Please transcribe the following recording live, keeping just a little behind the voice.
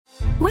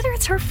Whether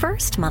it's her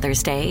first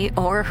Mother's Day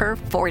or her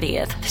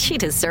 40th, she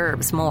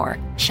deserves more.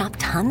 Shop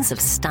tons of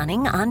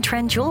stunning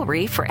on-trend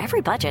jewelry for every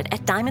budget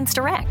at Diamonds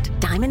Direct.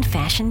 Diamond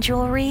fashion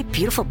jewelry,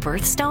 beautiful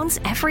birthstones,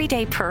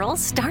 everyday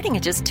pearls starting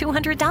at just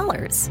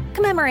 $200.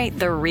 Commemorate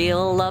the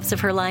real loves of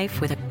her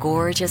life with a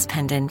gorgeous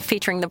pendant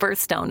featuring the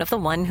birthstone of the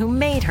one who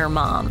made her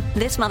mom.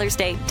 This Mother's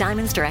Day,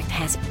 Diamonds Direct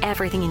has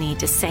everything you need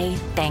to say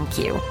thank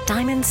you.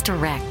 Diamonds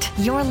Direct.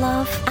 Your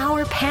love,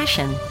 our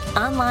passion.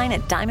 Online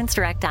at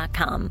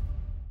diamondsdirect.com.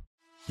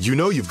 You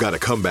know you've got a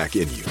comeback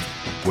in you.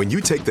 When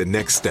you take the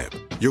next step,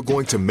 you're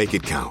going to make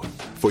it count.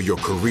 For your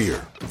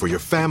career, for your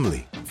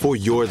family, for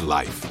your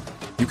life.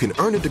 You can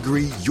earn a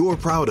degree you're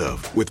proud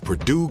of with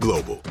Purdue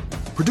Global.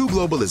 Purdue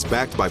Global is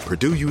backed by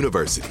Purdue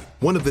University,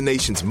 one of the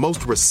nation's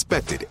most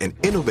respected and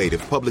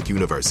innovative public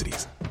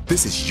universities.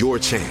 This is your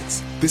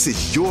chance. This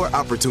is your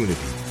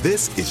opportunity.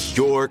 This is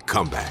your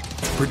comeback.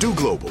 Purdue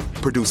Global,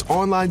 Purdue's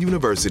online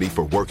university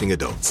for working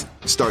adults.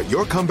 Start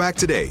your comeback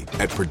today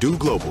at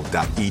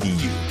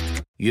purdueglobal.edu.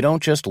 You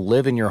don't just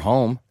live in your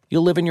home, you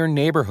live in your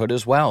neighborhood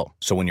as well.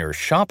 So when you're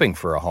shopping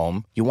for a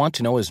home, you want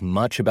to know as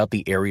much about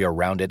the area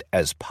around it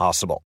as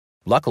possible.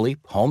 Luckily,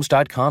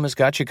 Homes.com has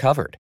got you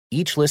covered.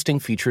 Each listing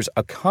features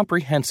a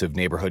comprehensive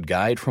neighborhood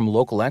guide from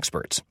local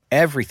experts.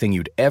 Everything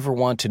you'd ever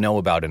want to know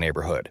about a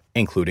neighborhood,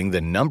 including the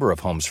number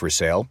of homes for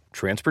sale,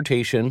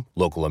 transportation,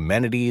 local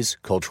amenities,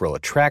 cultural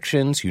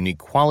attractions, unique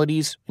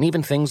qualities, and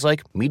even things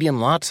like median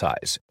lot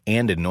size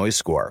and a noise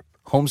score.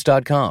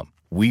 Homes.com.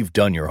 We've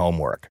done your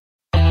homework.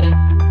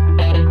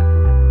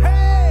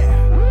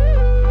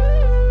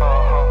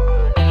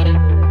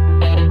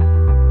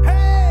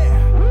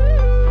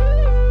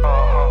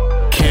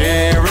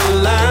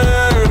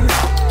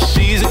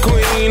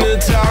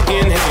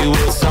 Talking, hey,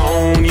 what's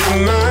on your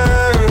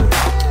mind?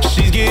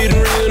 She's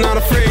getting real, not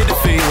afraid to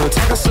feel.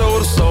 Talking soul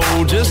to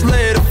soul, just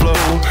let it flow.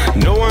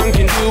 No one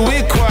can do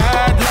it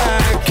quite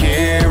like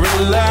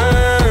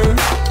Caroline.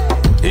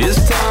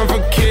 It's time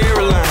for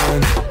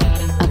Caroline.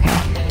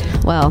 Okay,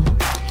 well,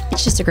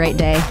 it's just a great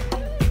day.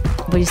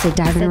 What do you say,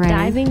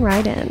 diving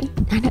right in?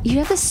 I know, you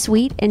have a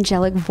sweet,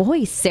 angelic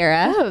voice,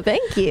 Sarah. Oh,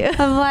 thank you.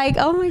 I'm like,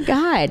 oh my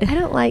God. I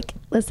don't like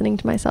listening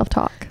to myself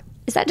talk.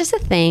 Is that just a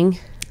thing?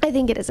 I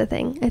think it is a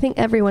thing. I think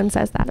everyone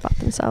says that about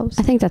themselves.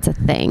 I think that's a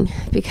thing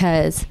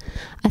because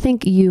I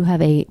think you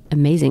have a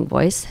amazing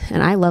voice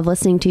and I love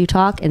listening to you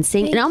talk and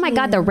sing. Thank and oh my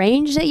God, the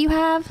range that you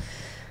have.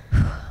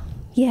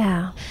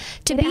 Yeah.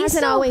 It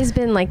hasn't always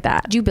been like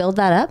that. Did you build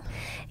that up?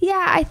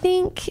 Yeah, I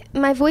think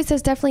my voice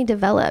has definitely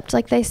developed.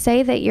 Like they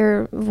say that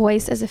your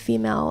voice as a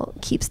female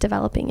keeps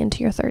developing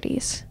into your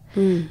 30s.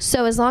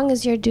 So as long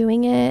as you're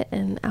doing it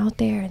and out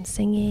there and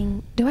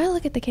singing, do I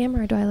look at the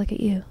camera or do I look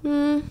at you?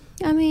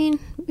 I mean,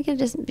 we can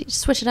just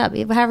switch it up,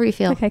 however you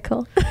feel. Okay,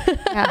 cool.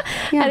 Yeah.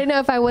 I didn't know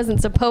if I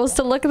wasn't supposed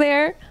to look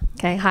there.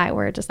 Okay, hi,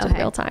 we're just in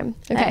real time.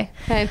 Okay.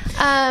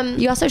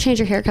 You also change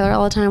your hair color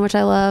all the time, which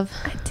I love.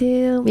 I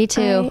do. Me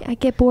too. I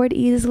get bored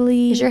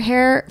easily. Is your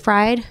hair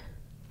fried?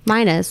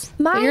 Mine is.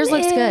 But yours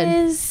looks good.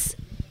 Mine is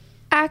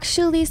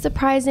actually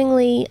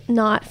surprisingly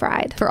not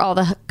fried. For all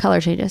the color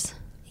changes.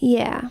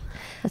 Yeah.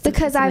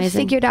 Because I've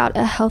figured out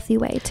a healthy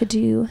way to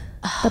do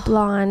the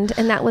blonde,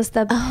 and that was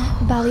the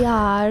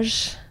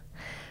balayage.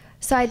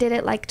 So I did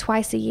it like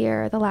twice a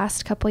year the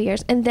last couple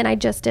years, and then I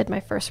just did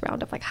my first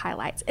round of like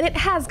highlights, and it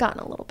has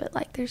gotten a little bit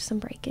like there's some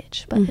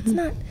breakage, but it's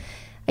not.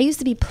 I used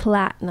to be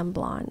platinum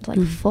blonde,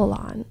 like full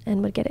on,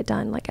 and would get it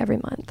done like every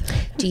month.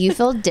 Do you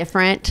feel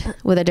different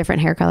with a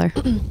different hair color?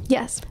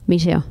 Yes. Me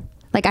too.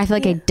 Like I feel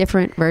like a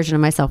different version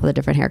of myself with a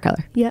different hair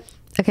color. Yep.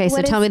 Okay,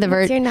 so tell me the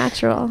what's your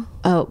natural?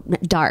 Oh,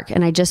 dark.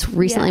 And I just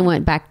recently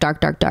went back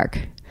dark.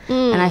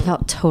 And I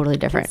felt totally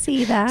different. I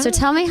see that. So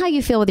tell me how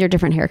you feel with your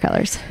different hair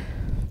colors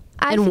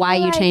and why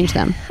you changed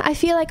them. I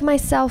feel like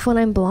myself when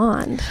I'm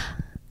blonde.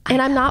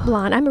 And I'm not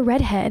blonde. I'm a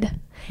redhead.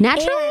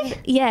 Naturally?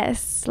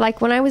 Yes. Like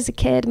when I was a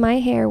kid, my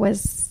hair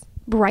was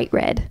bright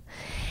red.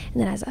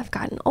 And then as I've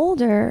gotten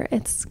older,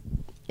 it's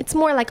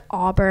more like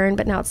auburn,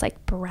 but now it's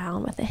like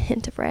brown with a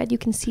hint of red. You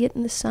can see it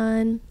in the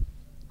sun.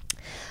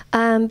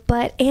 And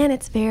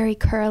it's very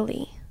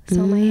curly.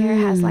 So my hair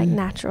has like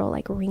natural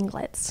like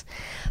ringlets,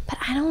 but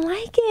I don't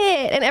like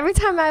it. And every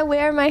time I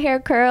wear my hair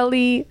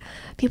curly,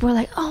 people are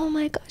like, oh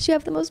my gosh, you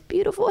have the most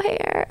beautiful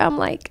hair. I'm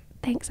like,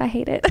 thanks, I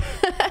hate it.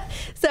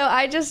 So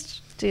I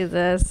just do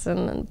this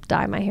and then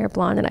dye my hair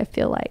blonde, and I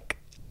feel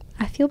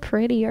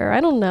prettier.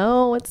 I don't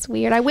know. It's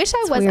weird. I wish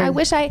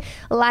I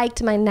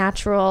liked my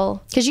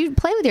natural. Because you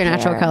play with your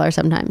natural color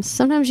sometimes.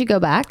 Sometimes you go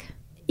back.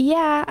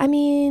 Yeah, I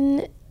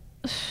mean,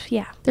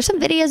 yeah. There's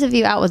some videos of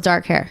you out with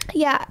dark hair.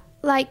 Yeah,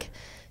 like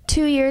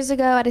 2 years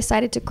ago, I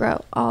decided to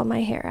grow all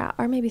my hair out,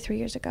 or maybe 3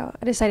 years ago,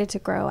 I decided to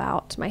grow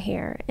out my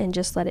hair and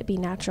just let it be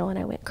natural, and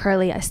I went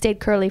curly. I stayed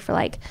curly for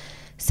like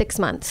 6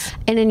 months.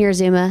 And in your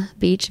Zuma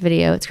Beach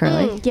video, it's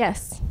curly?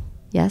 Yes.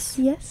 Yes?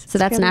 Yes. So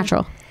that's curly.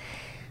 natural.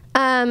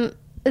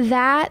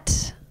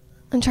 That,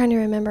 I'm trying to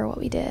remember what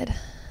we did.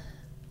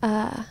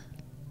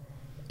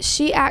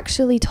 She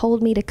actually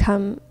told me to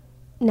come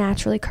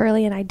naturally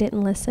curly and I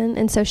didn't listen,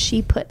 and so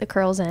she put the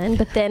curls in,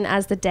 but then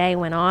as the day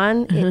went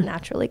on, it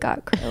naturally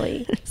got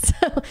curly. So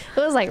it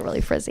was like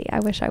really frizzy. I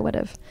wish I would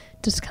have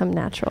just come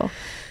natural.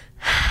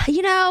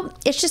 You know,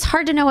 it's just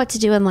hard to know what to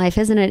do in life,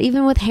 isn't it?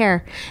 Even with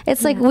hair.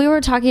 It's like we were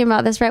talking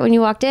about this right when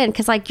you walked in,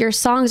 because like your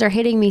songs are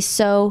hitting me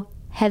so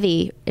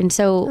heavy, and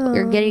so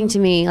you're getting to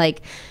me,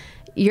 like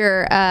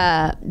your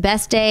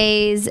Best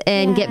Days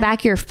and Get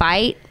Back Your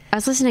Fight. I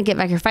was listening to Get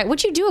Back Your Fight.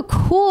 Would you do a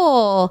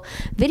cool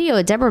video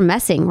with Deborah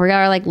Messing where y'all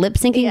are like lip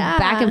syncing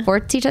back and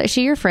forth to each other? Is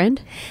she your friend?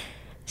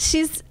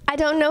 I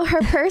don't know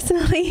her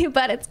personally,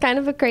 but it's kind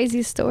of a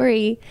crazy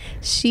story.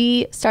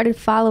 She started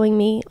following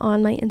me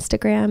on my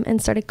Instagram and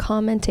started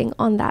commenting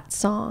on that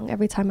song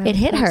every time I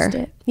hit her.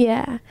 It.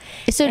 Yeah.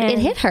 So it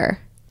hit her.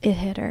 It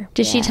hit her.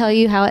 Did she tell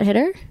you how it hit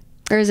her?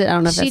 Or is it, I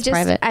don't know if that's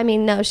private. I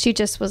mean, no, she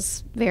just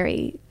was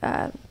very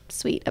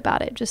sweet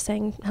about it, just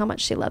saying how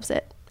much she loves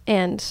it.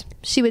 And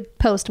she would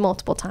post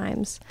multiple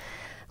times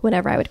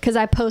whenever I would, because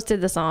I posted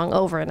the song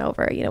over and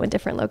over, you know, in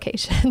different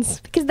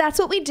locations, because that's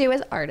what we do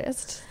as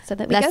artists. So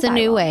that that's the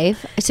new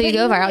wave. So you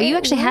go viral. You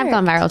actually have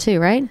gone viral too,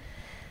 right?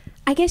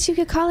 I guess you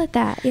could call it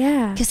that,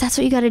 yeah. Because that's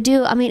what you got to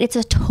do. I mean, it's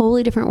a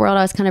totally different world.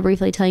 I was kind of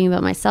briefly telling you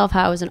about myself,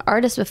 how I was an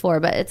artist before,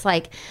 but it's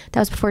like,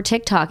 that was before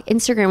TikTok.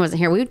 Instagram wasn't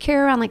here. We would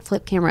carry around like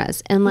flip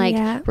cameras and like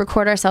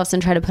record ourselves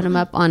and try to put them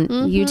up on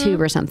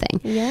YouTube or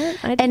something. Yeah,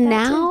 I did and that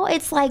now too.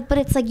 it's like, but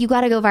it's like you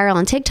got to go viral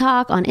on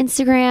TikTok, on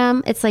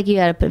Instagram. It's like you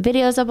got to put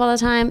videos up all the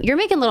time. You're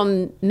making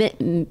little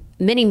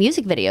mini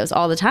music videos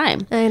all the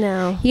time. I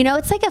know. You know,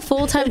 it's like a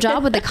full-time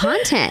job with the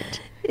content.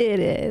 It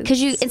is.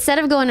 Because you, instead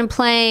of going and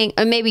playing,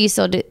 or maybe you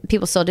still do,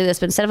 people still do this,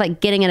 but instead of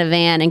like getting in a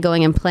van and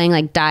going and playing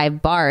like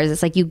dive bars,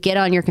 it's like you get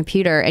on your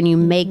computer and you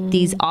make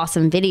these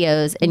awesome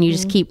videos and you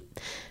just keep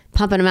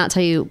pumping them out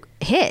till you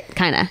hit,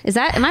 kind of.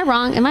 Am I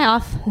wrong? Am I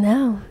off?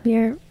 No,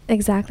 you're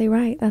exactly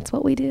right. That's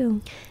what we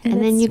do. And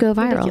then you go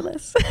viral.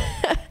 Ridiculous.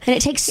 And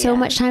it takes so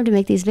much time to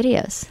make these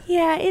videos.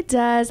 Yeah, it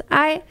does.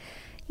 I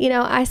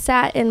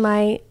sat in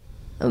my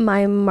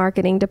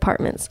marketing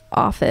department's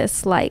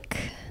office like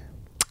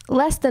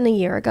less than a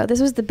year ago.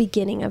 This was the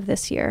beginning of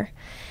this year.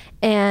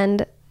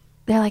 And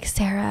they're like,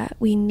 Sarah,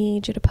 we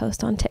need you to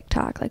post on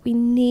TikTok. Like, we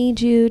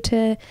need you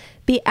to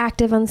be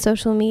active on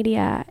social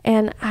media.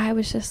 And I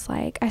was just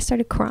like, I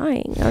started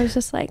crying. I was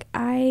just like,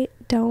 I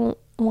don't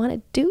want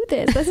to do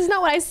this. This is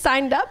not what I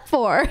signed up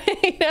for.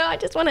 You know, I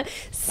just want to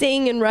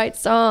sing and write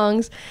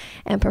songs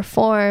and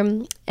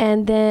perform.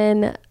 And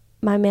then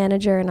my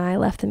manager and I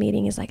left the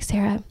meeting. He's like,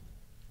 Sarah,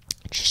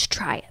 just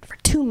try it for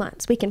 2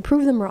 months. We can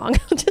prove them wrong.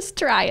 Just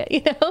try it,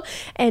 you know,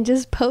 and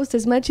just post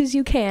as much as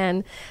you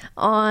can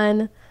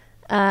on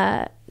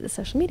the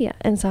social media.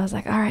 And so I was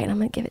like, all right, I'm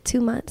going to give it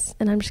 2 months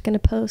and I'm just going to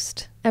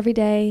post every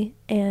day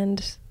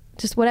and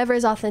just whatever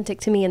is authentic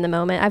to me in the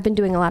moment. I've been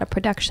doing a lot of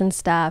production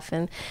stuff.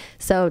 And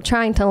so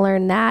trying to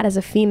learn that as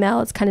a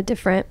female, it's kind of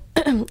different.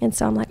 And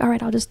so I'm like, all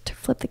right, I'll just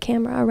flip the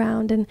camera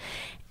around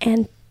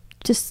and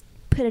just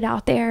put it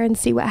out there and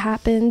see what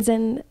happens.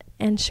 And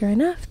sure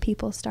enough,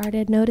 people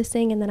started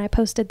noticing. And then I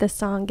posted this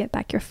song, Get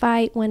Back Your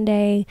Fight, one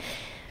day.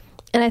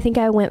 And I think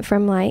I went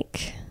from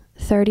like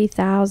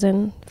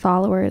 30,000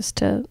 followers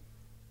to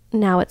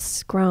now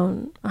it's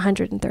grown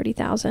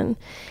 130,000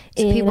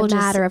 in a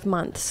matter of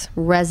months.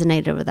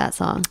 Resonated with that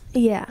song.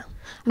 Yeah.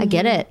 I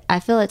get it. I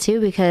feel it too,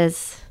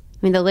 because I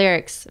mean the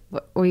lyrics,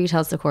 will you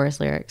tell us the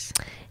chorus lyrics?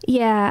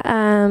 Yeah.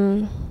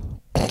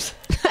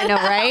 I know,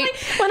 right?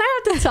 When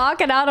I have to talk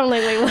it out, I'm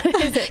like, wait, what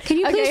is it? Can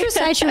you please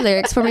recite your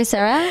lyrics for me,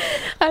 Sarah?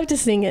 I have to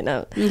sing it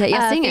now. Okay,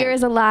 yeah, sing it. Fear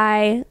is a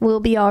lie. We'll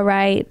be all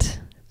right.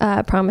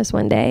 Promise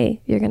one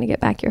day you're going to get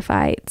back your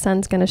fight.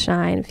 Sun's going to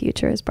shine.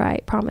 Future is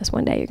bright. Promise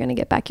one day you're going to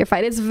get back your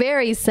fight. It's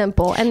very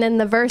simple. And then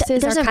the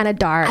verses are kind of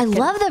dark. I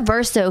love the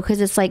verse though,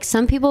 because it's like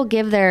some people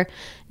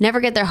never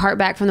get their heart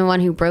back from the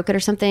one who broke it or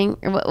something.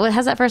 Or what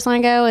has that first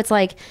line go? It's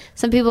like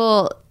some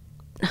people...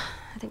 I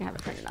think I have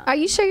it printed out. Are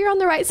you sure you're on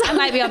the right song? I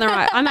might be on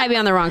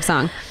the wrong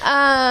song.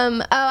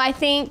 I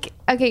think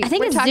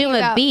it's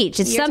Zuma Beach.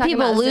 It's some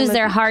people lose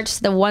their hearts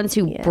to the ones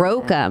who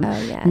broke them. Oh,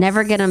 yes.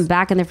 Never get them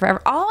back in there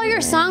forever. All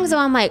your songs, though,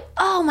 I'm like,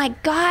 oh my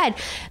God,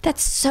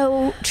 that's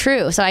so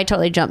true. So I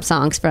totally jumped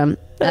songs from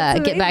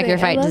Get Back Your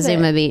Fight to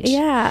Zuma Beach.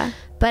 Yeah.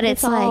 But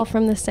it's all like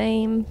from the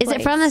same place. Is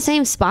it from the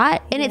same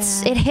spot? And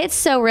it hits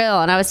so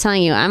real. And I was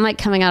telling you, I'm like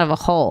coming out of a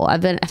hole. I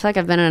feel like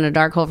I've been in a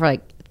dark hole for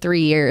like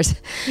 3 years,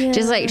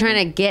 just like trying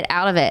to get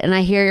out of it. And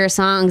I hear your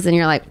songs and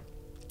you're like,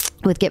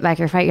 with Get Back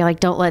Your Fight, you're like,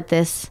 don't let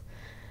this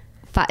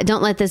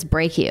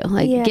break you.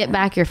 Like, get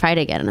back your fight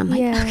again. And I'm like,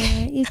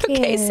 you can.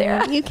 Okay,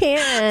 Sarah. You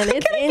can.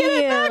 It's in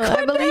you.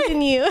 I believe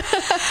in you.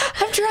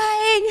 I'm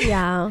trying.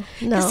 Yeah.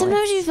 No.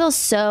 Sometimes you feel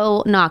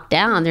so knocked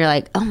down. You're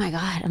like, oh my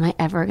God, am I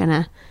ever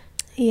gonna,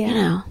 you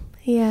know?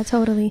 Yeah,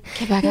 totally.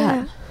 Get back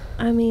up.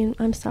 I mean,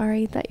 I'm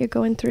sorry that you're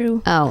going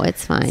through. Oh,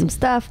 it's fine. Some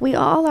stuff. We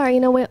all are. You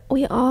know,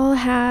 we all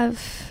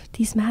have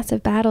these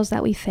massive battles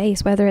that we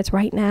face, whether it's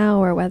right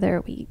now or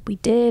whether we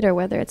did or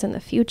whether it's in the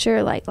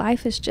future. Like,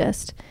 life is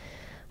just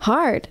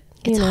hard.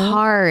 It's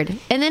hard.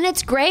 And then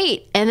it's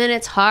great. And then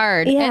it's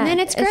hard. Yeah, and then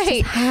it's great.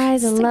 It's just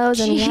highs and It's lows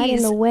like, and riding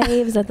geez. the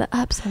waves of the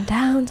ups and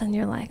downs. And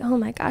you're like, oh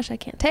my gosh, I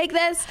can't take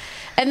this.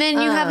 And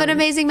then you have an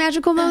amazing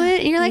magical moment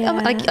and you're like, oh,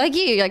 like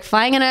you're like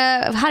flying in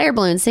a hot air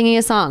balloon singing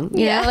a song,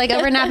 you know, like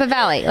over Napa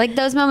Valley. Like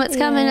those moments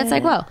come and it's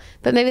like, whoa,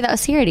 but maybe that was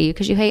scary to you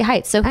because you hate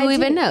heights. So who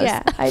even knows?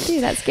 Yeah, I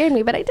do. That scared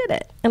me, but I did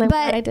it. And I'm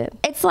glad I did.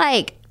 It's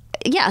like,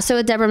 yeah, so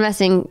with Deborah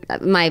Messing,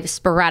 my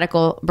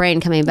sporadical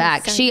brain coming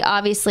back, she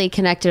obviously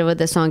connected with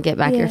the song Get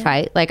Back Your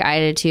Fight, like I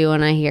did too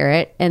when I hear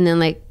it. And then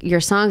like your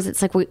songs,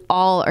 it's like we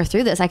all are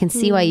through this. I can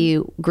see why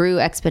you grew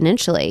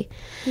exponentially.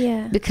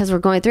 Yeah. Because we're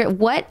going through it.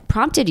 What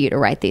prompted you to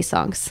write these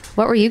songs?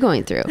 What were you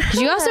going through? Because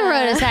you also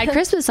wrote a sad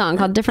Christmas song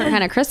called Different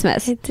Kind of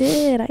Christmas. I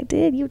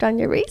did. You've done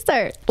your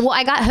research. Well,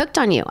 I got hooked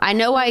on you. I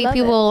know why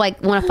people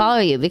like want to follow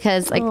you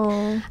because like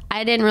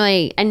I didn't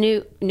really, I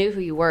knew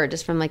who you were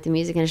just from like the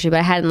music industry, but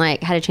I hadn't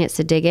like had a chance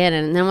to dig in.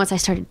 And then once I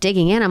started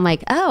digging in, I'm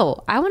like,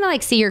 oh, I want to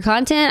like see your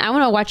content. I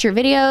want to watch your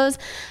videos.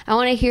 I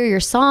want to hear your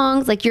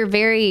songs. Like you're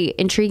very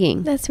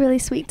intriguing. That's really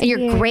sweet to And you're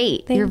hear.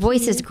 great. Thank Your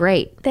voice you. is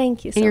great.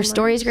 Thank you so And your much.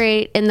 story's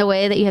great. And the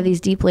way that you have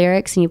these deep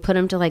lyrics and you put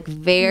them to like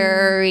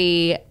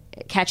very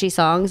catchy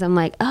songs. I'm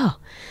like, oh,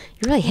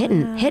 you're really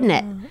hitting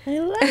it. I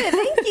love it.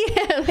 Thank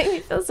you. It made me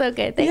feel so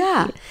good. Thank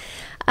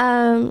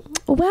you.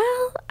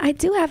 Well, I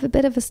do have a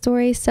bit of a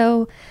story.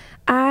 So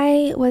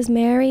I was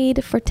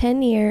married for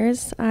 10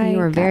 years. You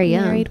were very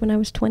young. Married when I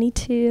was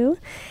 22.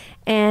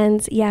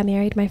 And yeah,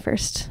 married my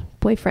first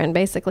boyfriend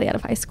basically out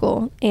of high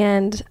school.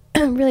 And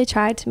really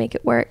tried to make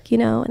it work, you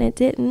know, and it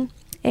didn't.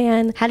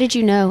 And How did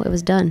you know it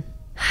was done?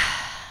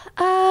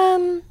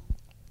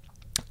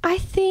 I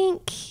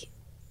think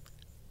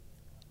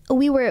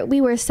we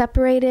were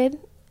separated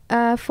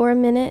for a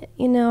minute.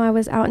 You know, I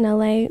was out in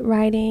LA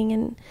writing,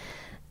 and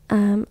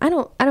I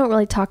don't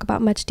really talk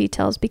about much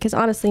details because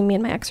honestly, me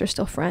and my ex are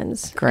still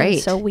friends. Great.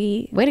 And so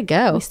way to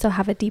go. We still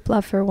have a deep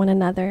love for one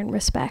another and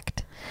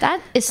respect.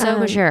 That is so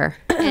mature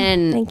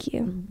and Thank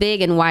you.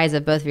 big and wise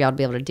of both of y'all to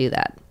be able to do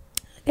that.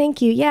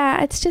 Thank you.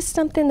 Yeah, it's just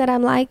something that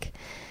I'm like,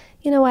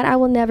 you know what? I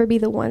will never be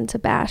the one to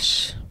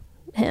bash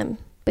him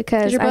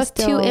because You're both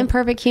two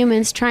imperfect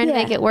humans trying to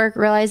Yeah. make it work,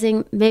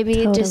 realizing maybe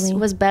it just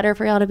Totally. was better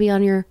for y'all to be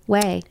on your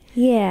way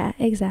Yeah,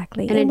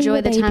 exactly. and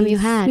enjoy the time you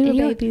had. We And were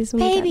you were babies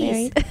when we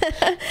got married.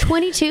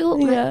 22.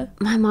 Yeah.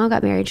 My mom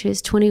got married. She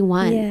was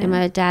 21, Yeah. and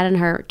my dad and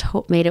her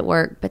made it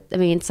work. But I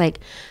mean, it's like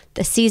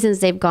the seasons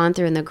they've gone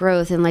through and the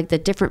growth and like the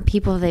different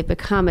people they've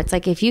become. It's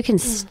like if you can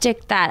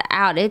stick that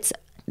out,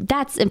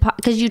 that's impossible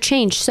because you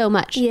change so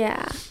much.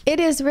 Yeah, it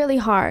is really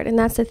hard. And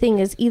that's the thing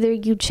is either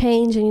you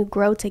change and you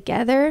grow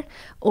together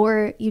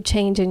or you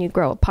change and you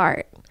grow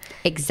apart.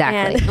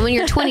 Exactly. And when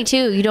you're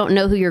 22, you don't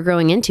know who you're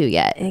growing into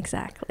yet.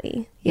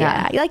 Exactly.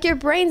 Yeah. Yeah. Like your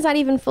brain's not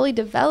even fully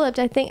developed.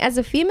 I think as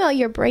a female,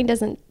 your brain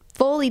doesn't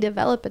fully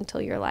develop until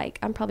you're like,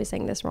 I'm probably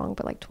saying this wrong,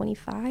 but like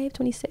 25,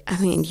 26.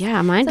 I mean,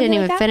 yeah, mine Something didn't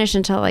even like that. finish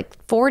until like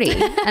 40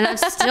 and I'm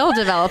still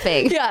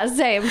developing. Yeah,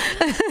 same.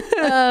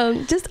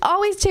 Just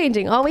always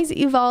changing, always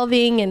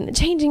evolving and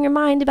changing your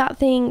mind about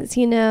things,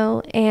 you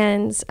know.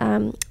 And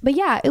but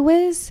yeah, it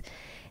was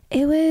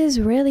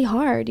really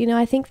hard. You know,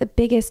 I think the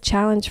biggest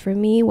challenge for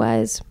me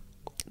was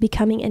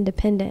becoming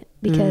independent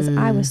because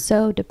I was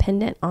so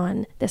dependent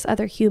on this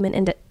other human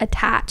and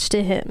attached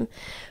to him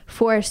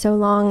for so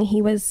long.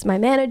 He was my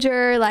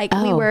manager, like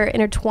we were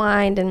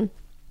intertwined in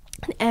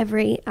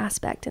every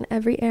aspect and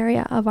every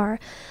area of our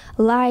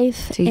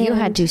life. So you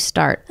had to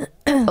start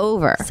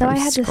over. So I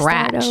had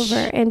scratch. to start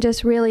over and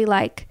just really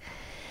like,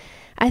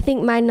 I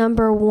think my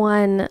number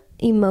one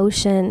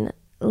emotion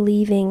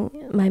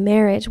leaving my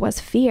marriage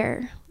was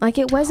fear. Like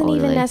it wasn't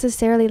even Totally.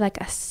 necessarily like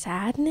a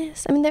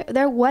sadness. I mean,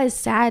 there was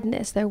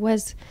sadness, there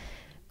was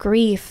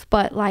grief,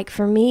 but like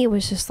for me, it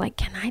was just like,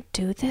 can I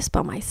do this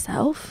by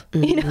myself?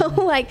 You know,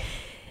 like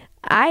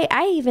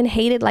I even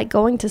hated like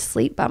going to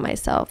sleep by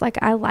myself. Like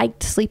I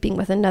liked sleeping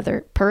with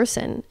another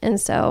person. And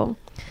so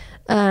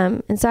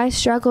I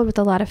struggled with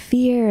a lot of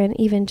fear and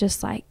even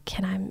just like,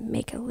 can I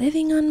make a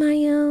living on my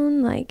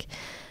own? Like,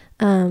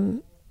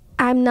 I'm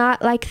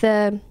not like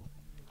the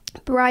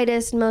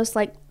brightest, most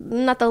like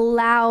not the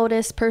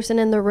loudest person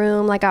in the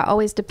room. Like I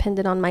always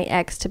depended on my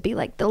ex to be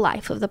like the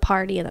life of the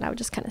party, and then I would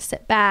just kind of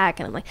sit back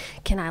and I'm like,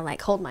 can I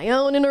like hold my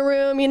own in a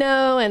room, you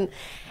know?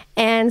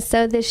 And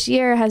so this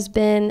year has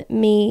been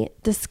me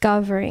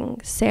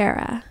discovering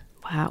Sarah.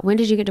 Wow. When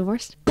did you get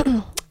divorced?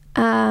 It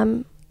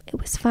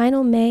was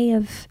final May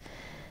of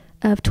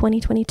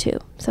 2022,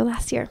 so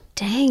last year.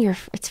 Dang,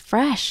 it's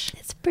fresh.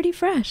 It's pretty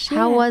fresh.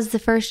 How yeah. was the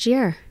first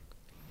year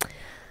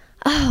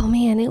Oh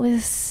man, it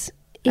was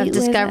of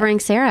discovering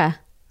Sarah?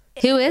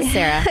 Who is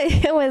Sarah?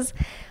 It was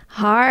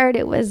hard.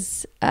 It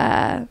was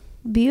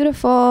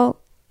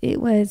beautiful. It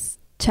was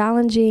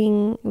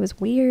challenging. It was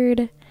weird.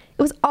 It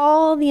was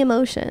all the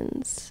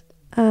emotions.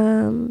 It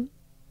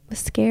was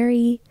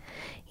scary.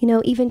 You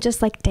know, even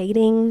just like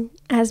dating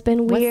has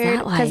been What's weird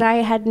that like? because I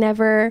had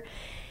never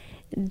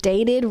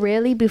dated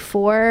really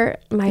before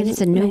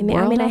It's a new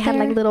world I out had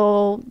there? like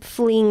little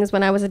flings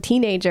when I was a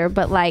teenager,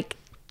 but like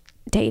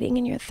dating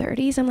in your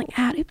 30s. I'm like,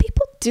 how do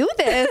people do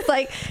this?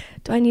 Like,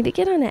 do I need to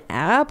get on an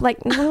app?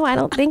 Like, no, I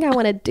don't think I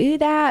want to do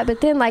that.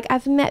 But then like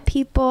I've met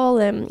people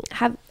and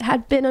have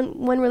had been in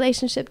one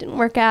relationship, didn't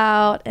work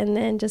out. And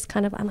then just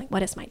kind of, I'm like,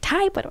 what is my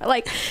type? What do I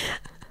like?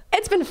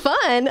 It's been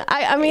fun.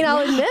 I mean, I'll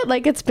admit,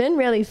 like, it's been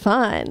really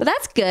fun. Well,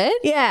 that's good.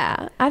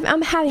 Yeah.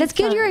 I'm having That's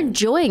fun. good. You're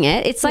enjoying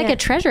it. It's like a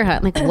treasure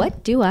hunt. Like,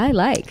 what do I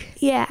like?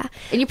 Yeah.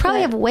 And you probably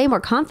have way more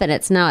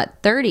confidence now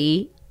at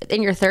 30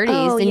 in your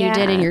 30s than you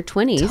did in your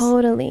 20s.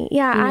 Totally.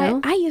 Yeah. You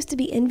know? I used to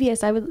be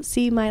envious. I would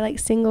see my like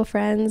single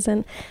friends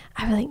and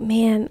I was like,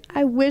 man,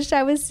 I wish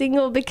I was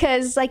single,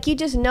 because like you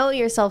just know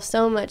yourself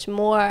so much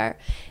more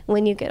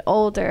when you get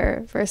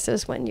older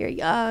versus when you're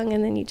young,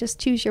 and then you just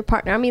choose your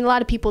partner. I mean, a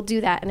lot of people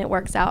do that and it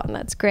works out and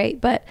that's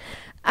great, but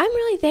I'm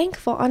really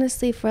thankful,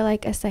 honestly, for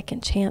like a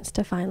second chance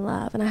to find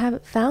love. And I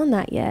haven't found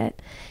that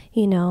yet,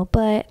 you know,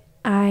 but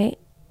I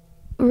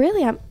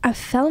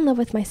fell in love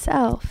with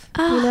myself,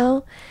 you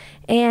know,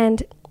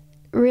 and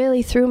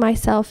really threw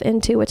myself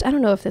into, which I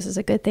don't know if this is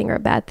a good thing or a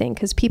bad thing,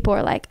 because people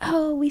are like,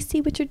 oh, we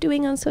see what you're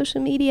doing on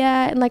social media.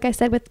 And like I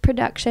said, with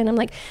production, I'm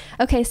like,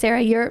 okay,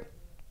 Sarah,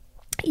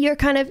 you're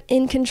kind of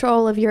in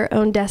control of your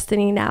own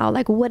destiny now.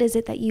 Like, what is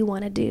it that you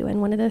want to do?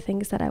 And one of the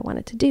things that I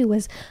wanted to do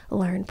was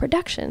learn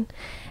production.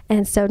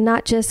 And so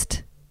not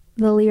just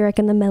the lyric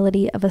and the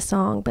melody of a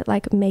song, but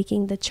like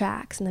making the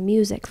tracks and the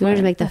music. You wanted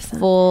to make the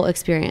full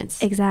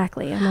experience.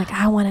 Exactly. I'm like,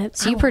 I want to.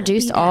 So you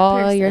produced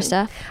all your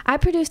stuff? I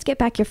produced Get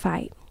Back Your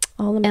Fight.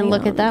 All of my and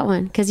look own. at that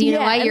one, because you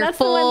know why, your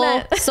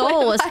full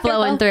soul was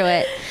flowing through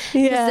it.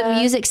 Because the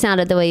music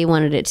sounded the way you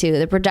wanted it to.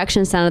 The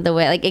production sounded the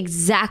way, like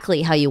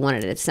exactly how you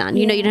wanted it to sound.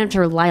 You know, you don't have to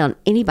rely on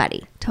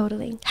anybody.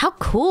 Totally. How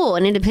cool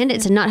and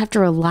independent to not have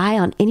to rely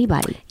on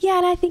anybody. Yeah,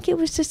 and I think it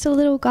was just a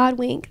little God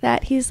wink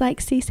that he's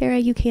like, see, Sarah,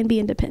 you can be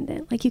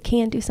independent. Like, you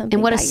can do something.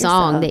 And what a by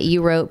song yourself. that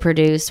you wrote,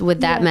 produced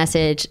with that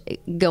message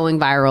going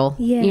viral.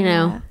 Yeah. You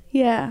know?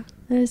 Yeah.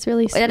 It was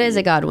really sweet. That is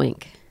a God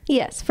wink.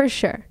 Yes, for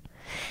sure.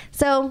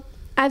 So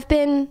I've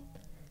been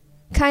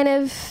kind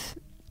of,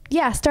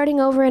 starting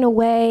over in a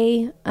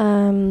way,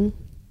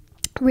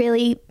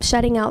 really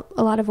shutting out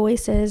a lot of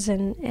voices.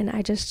 And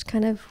I just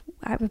kind of,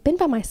 I've been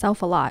by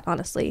myself a lot,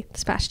 honestly,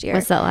 this past year.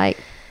 What's that like?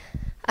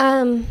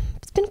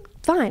 It's been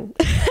fine.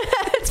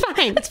 It's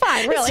fine. It's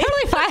fine, really.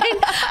 It's totally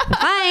fine.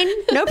 Fine.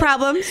 No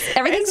problems.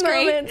 Everything's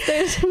great.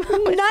 There's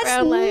moments where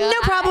I'm like,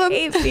 no problem. I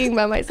hate being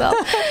by myself.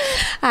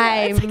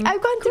 I've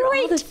gone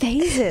through all the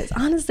phases.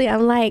 Honestly,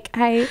 I'm like,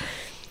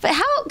 But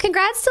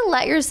congrats to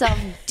let yourself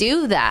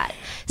do that.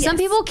 Some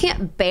people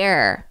can't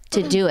bear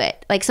to do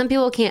it. Like, some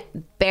people can't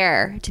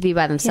bear to be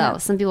by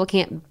themselves. Some people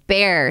can't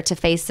bear to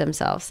face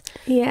themselves.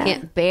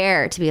 Can't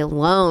bear to be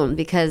alone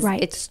because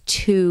it's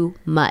too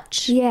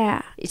much.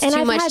 It's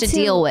too much to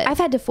deal with. I've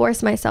had to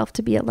force myself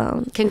to be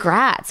alone.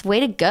 Congrats.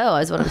 Way to go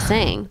is what I'm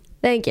saying.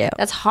 Thank you.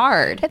 That's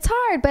hard. It's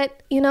hard,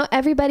 but you know,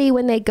 everybody,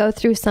 when they go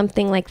through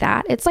something like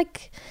that, it's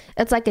like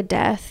a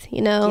death,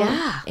 you know?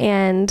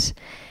 Yeah.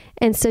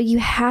 And so you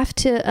have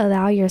to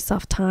allow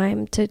yourself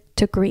time to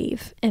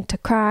grieve and to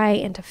cry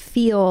and to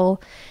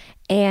feel,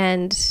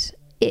 and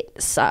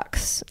it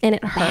sucks and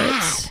it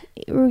hurts.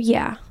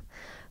 Yeah.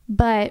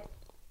 But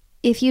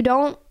if you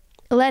don't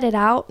let it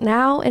out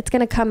now, it's going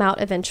to come out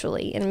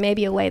eventually in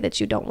maybe a way that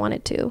you don't want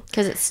it to.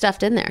 Because it's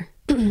stuffed in there.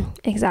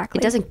 Exactly.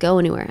 It doesn't go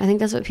anywhere. I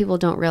think that's what people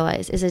don't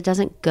realize, is it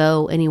doesn't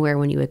go anywhere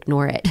when you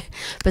ignore it.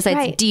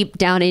 Besides deep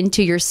down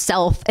into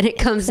yourself, and it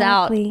comes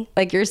out,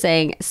 like you're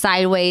saying,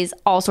 sideways,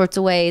 all sorts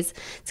of ways.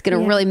 It's going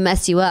to really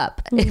mess you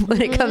up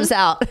when it comes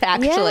out,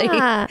 actually.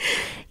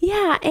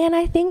 Yeah. And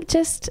I think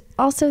just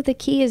also the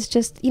key is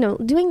just, you know,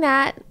 doing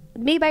that,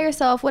 be by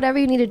yourself, whatever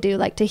you need to do,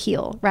 like to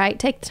heal, right?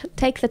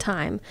 Take the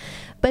time.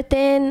 But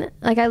then,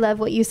 like, I love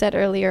what you said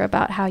earlier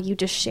about how you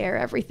just share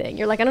everything.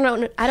 You're like, I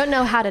don't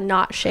know how to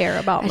not share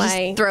about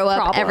my just throw up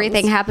problems.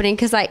 Everything happening,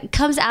 because like it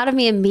comes out of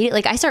me immediately.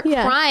 Like, I start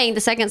crying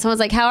the second someone's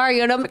like, how are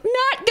you? And I'm like,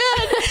 not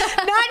good.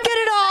 Not good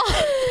at all.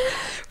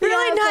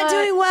 Really not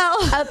doing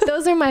well.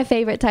 Those are my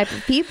favorite type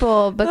of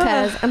people,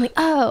 because I'm like,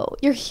 oh,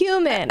 you're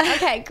human.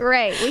 Okay,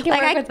 great. We can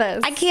work with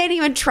this. I can't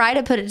even try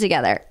to put it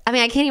together. I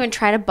mean, I can't even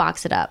try to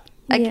box it up.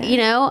 Like, you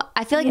know,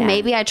 I feel like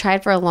maybe I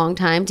tried for a long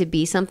time to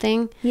be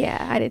something. Yeah,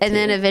 I did And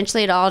then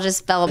eventually it all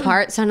just fell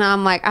apart. So now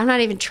I'm like, I'm not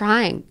even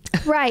trying.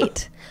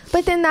 Right.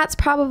 But then that's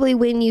probably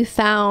when you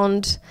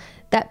found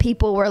that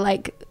people were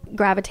like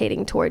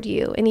gravitating toward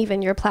you, and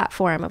even your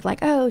platform of like,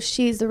 oh,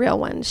 she's the real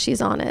one,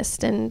 she's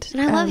honest. And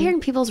I love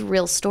hearing people's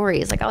real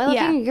stories. Like, I love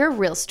hearing your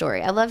real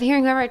story. I love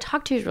hearing whoever I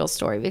talk to's real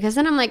story, because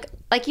then I'm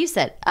like you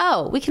said,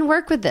 oh, we can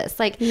work with this.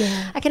 Like,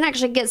 I can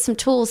actually get some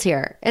tools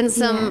here and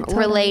some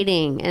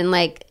relating, and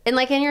like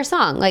in your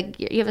song, like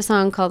you have a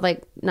song called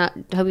like not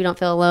Hope You Don't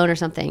Feel Alone or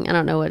something. I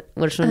don't know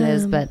which one it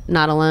is, but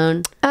Not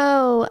Alone.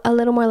 Oh, A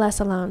Little More Less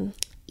Alone.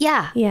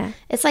 Yeah.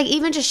 It's like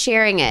even just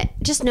sharing it,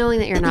 just knowing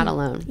that you're not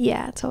alone.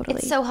 Yeah, totally.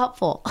 It's so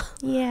helpful.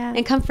 Yeah.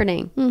 And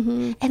comforting.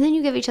 Mm-hmm. And then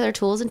you give each other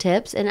tools and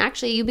tips, and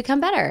actually you become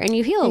better and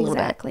you heal a little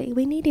bit. Exactly.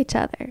 We need each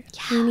other.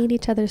 Yeah. We need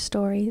each other's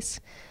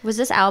stories. Was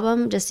this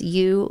album just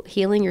you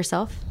healing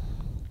yourself?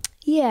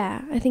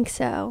 Yeah, I think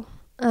so.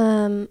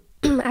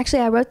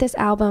 Actually, I wrote this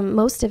album,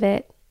 most of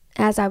it,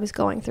 as I was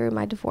going through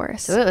my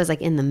divorce. So it was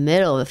like in the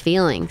middle of the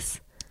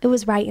feelings. It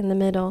was right in the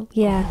middle.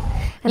 Yeah.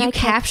 And I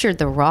captured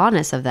the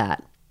rawness of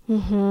that.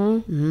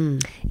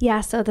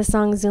 Yeah. So the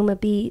song Zuma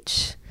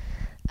Beach,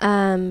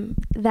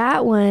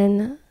 that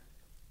one,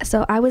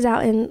 so I was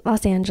out in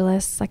Los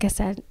Angeles. Like I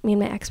said, me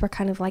and my ex were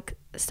kind of like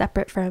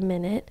separate for a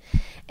minute,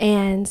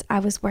 and I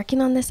was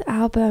working on this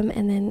album,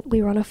 and then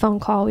we were on a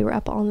phone call. We were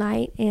up all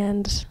night,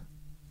 and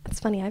it's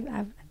funny,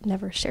 I've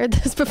never shared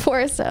this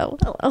before, so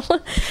hello.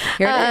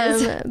 Here it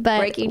is. But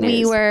Breaking news.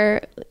 we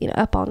were,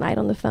 up all night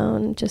on the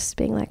phone, just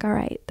being like, all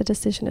right, the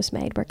decision is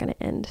made. We're going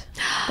to end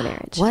the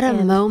marriage. What a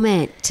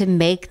moment to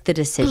make the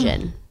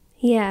decision.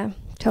 Yeah.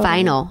 Totally.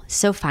 Final.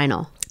 So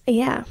final.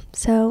 Yeah.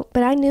 So,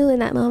 but I knew in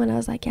that moment, I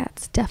was like, yeah,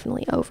 it's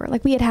definitely over.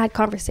 Like, we had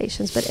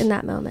conversations, but in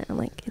that moment, I'm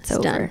like, it's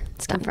over. Done.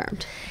 It's done.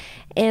 Confirmed.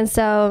 And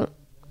so,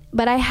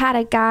 but I had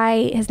a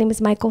guy, his name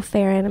is Michael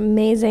Farron,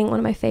 amazing, one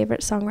of my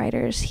favorite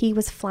songwriters. He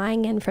was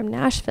flying in from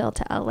Nashville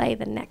to LA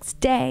the next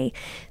day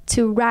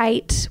to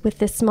write with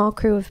this small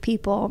crew of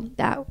people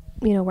that,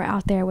 were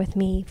out there with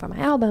me for my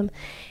album.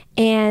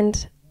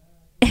 And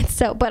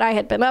so, but I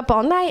had been up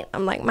all night.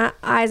 I'm like, my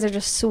eyes are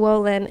just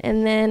swollen.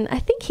 And then I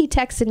think he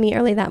texted me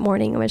early that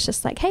morning and was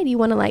just like, hey, do you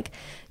want to like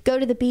go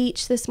to the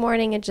beach this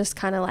morning and just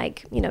kind of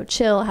like,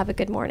 chill, have a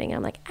good morning? And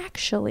I'm like,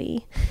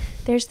 actually,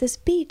 there's this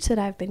beach that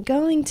I've been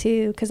going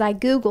to, because I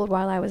Googled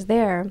while I was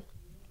there,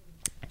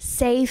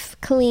 safe,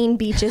 clean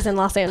beaches in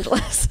Los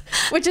Angeles,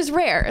 which is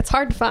rare. It's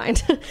hard to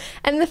find.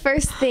 And the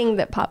first thing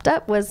that popped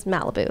up was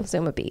Malibu,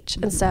 Zuma Beach.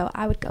 And so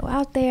I would go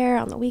out there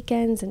on the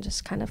weekends and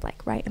just kind of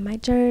like write in my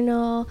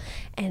journal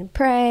and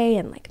pray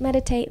and like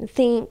meditate and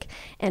think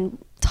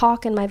and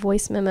talk in my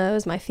voice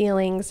memos, my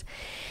feelings.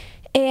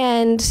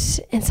 And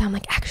so I'm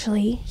like,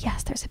 actually,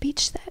 yes, there's a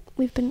beach that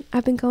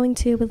I've been going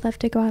to, would love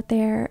to go out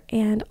there.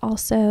 And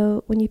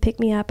also, when you pick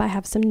me up, I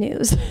have some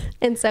news.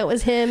 And so it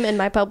was him and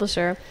my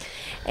publisher.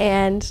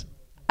 And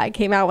I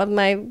came out with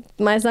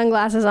my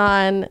sunglasses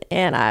on,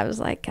 and I was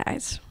like,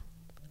 guys,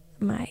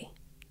 my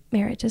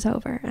marriage is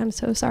over. I'm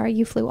so sorry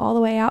you flew all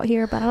the way out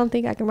here, but I don't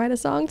think I can write a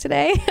song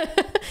today.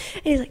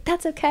 And he's like,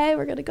 that's okay.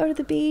 We're going to go to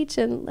the beach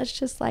and let's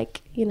just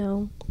like,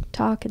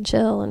 talk and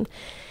chill.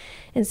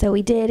 And so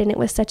we did, and it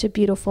was such a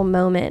beautiful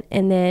moment.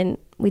 And then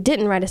we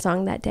didn't write a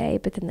song that day,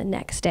 but then the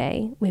next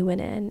day we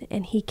went in,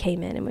 and he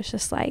came in and was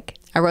just like,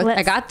 I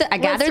gathered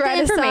the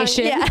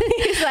information. Yeah.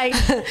 He's like,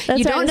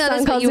 you don't know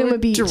this, but you were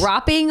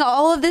dropping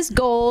all of this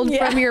gold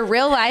from your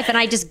real life, and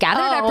I just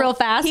gathered it up real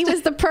fast. He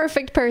was the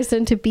perfect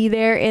person to be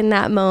there in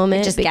that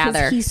moment, just because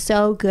gather. He's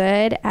so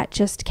good at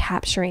just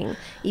capturing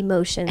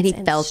emotions and he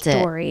felt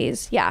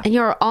stories. It. Yeah. And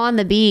you're on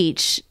the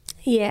beach.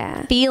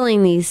 Yeah.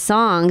 Feeling these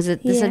songs,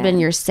 that this had been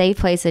your safe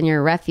place and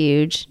your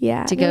refuge.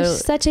 Yeah. To go. It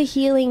was such a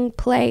healing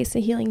place, a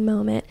healing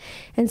moment.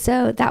 And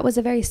so that was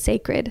a very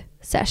sacred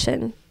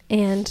session.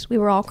 And we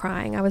were all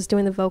crying. I was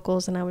doing the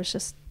vocals, and I was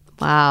just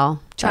trying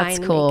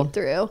to cool. make it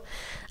through.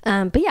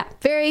 But yeah,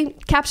 very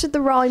captured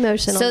the raw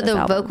emotion. So on this the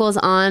album. vocals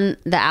on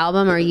the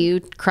album, are you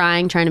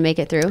crying, trying to make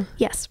it through?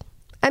 Yes.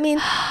 I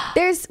mean,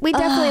 we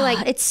definitely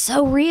like, it's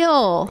so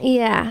real.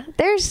 Yeah.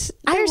 There's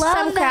love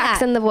some cracks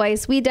that. in the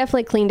voice. We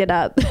definitely cleaned it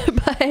up.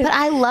 but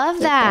I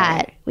love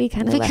that. We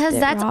kind of because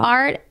that's raw.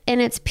 art in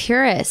its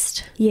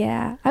purest.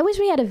 Yeah. I wish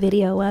we had a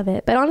video of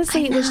it, but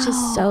honestly, it was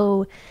just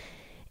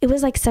it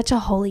was like such a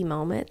holy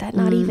moment that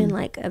not even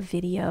like a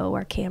video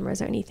or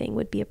cameras or anything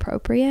would be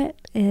appropriate.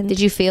 And did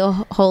you feel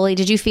holy?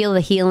 Did you feel the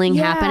healing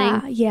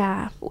happening?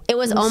 Yeah. It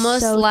was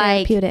almost so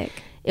like therapeutic.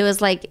 It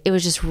was like it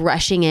was just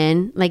rushing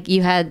in. Like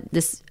you had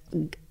this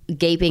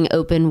gaping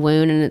open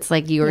wound, and it's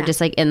like you were just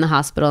like in the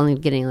hospital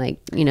and getting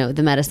like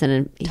the medicine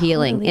and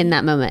healing in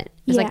that moment.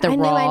 It was like the I raw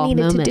knew I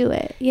needed moment. to do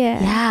it.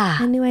 Yeah.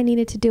 I knew I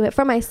needed to do it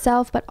for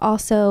myself, but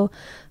also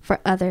for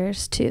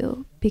others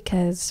too.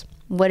 Because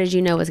what did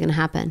you know was going to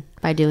happen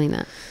by doing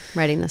that,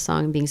 writing the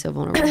song and being so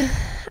vulnerable?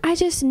 I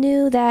just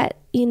knew that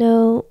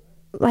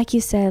like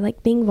you said,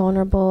 like being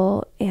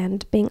vulnerable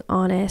and being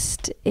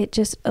honest, it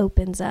just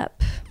opens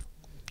up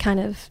kind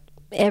of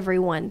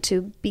everyone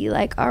to be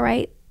like, all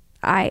right,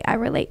 I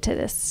relate to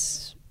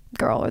this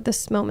girl or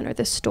this moment or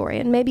this story.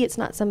 And maybe it's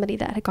not somebody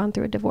that had gone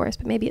through a divorce,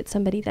 but maybe it's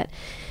somebody that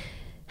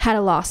had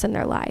a loss in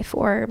their life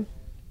or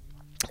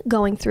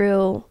going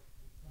through,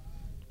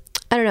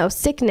 I don't know,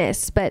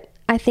 sickness. But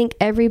I think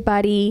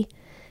everybody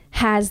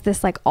has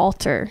this like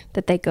altar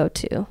that they go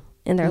to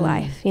in their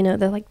life. They're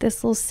like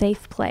this little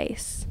safe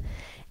place.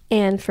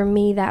 And for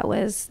me, that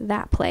was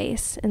that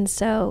place. And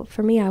so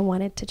for me, I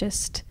wanted to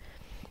just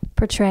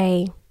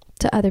portray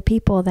to other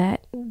people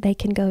that they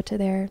can go to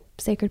their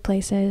sacred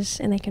places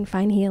and they can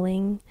find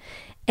healing.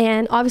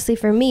 And obviously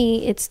for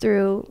me, it's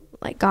through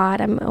like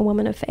God. I'm a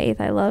woman of faith.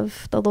 I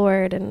love the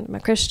Lord and I'm a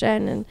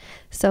Christian. And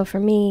so for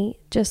me,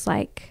 just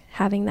like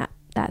having that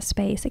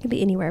space, it can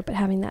be anywhere, but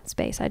having that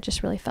space, I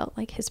just really felt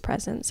like his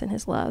presence and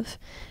his love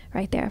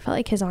right there. I felt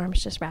like his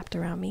arms just wrapped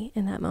around me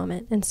in that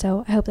moment. And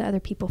so I hope that other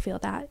people feel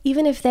that,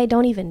 even if they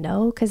don't even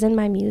know, because in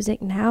my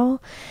music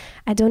now,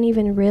 I don't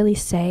even really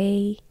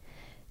say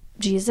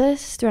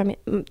Jesus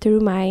through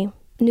my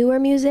newer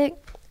music.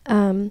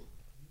 And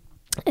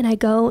I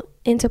go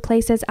into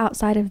places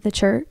outside of the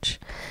church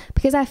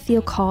because I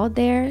feel called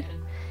there.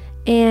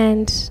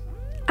 And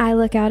I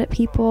look out at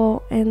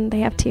people and they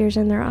have tears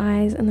in their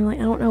eyes and they're like,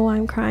 I don't know why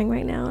I'm crying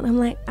right now. And I'm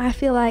like, I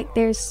feel like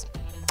there's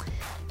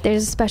a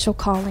special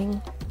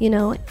calling, you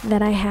know,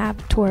 that I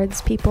have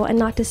towards people. And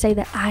not to say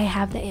that I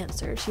have the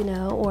answers, you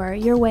know, or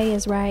your way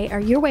is right or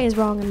your way is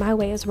wrong and my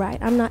way is right.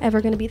 I'm not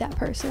ever going to be that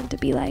person to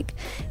be like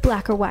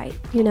black or white,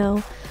 you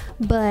know.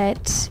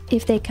 But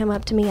if they come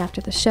up to me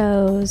after the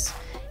shows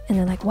and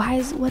they're like,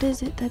 what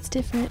is it that's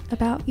different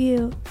about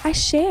you? I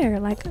share,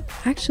 like,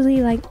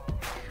 actually, like,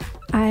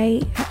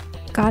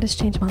 God has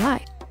changed my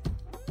life.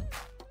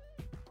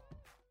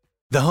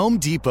 The Home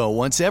Depot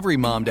wants every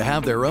mom to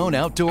have their own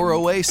outdoor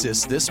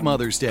oasis this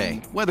Mother's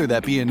Day, whether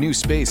that be a new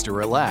space to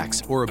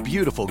relax or a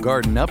beautiful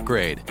garden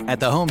upgrade. At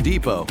the Home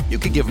Depot, you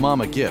could give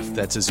mom a gift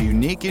that's as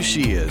unique as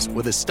she is,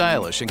 with a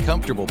stylish and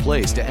comfortable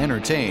place to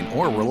entertain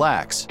or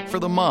relax for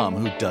the mom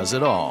who does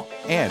it all.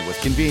 And with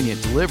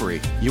convenient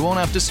delivery, you won't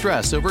have to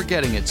stress over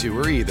getting it to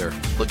her either.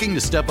 Looking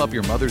to step up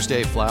your Mother's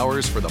Day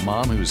flowers for the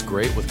mom who's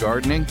great with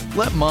gardening?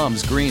 Let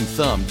Mom's Green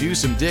Thumb do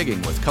some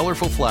digging with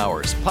colorful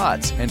flowers,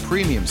 pots, and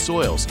premium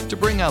soils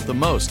to bring out the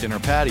most in her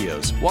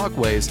patios,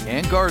 walkways,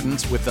 and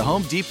gardens with the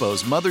Home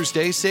Depot's Mother's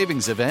Day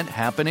Savings Event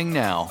happening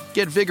now.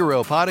 Get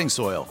Vigoro potting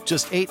soil,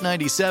 just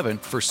 $8.97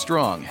 for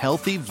strong,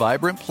 healthy,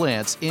 vibrant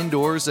plants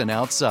indoors and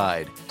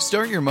outside.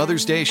 Start your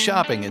Mother's Day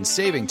shopping and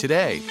saving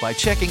today by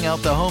checking out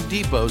the Home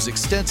Depot's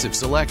extensive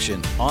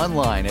selection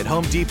online at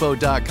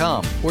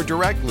HomeDepot.com or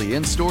directly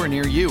in store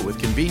near you with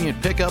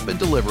convenient pickup and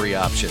delivery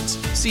options.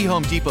 See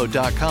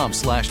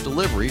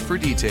HomeDepot.com/delivery for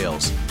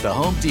details. The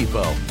Home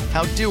Depot,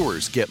 how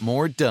doers get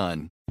more done.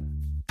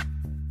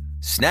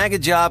 Snag a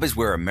Job is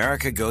where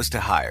America goes to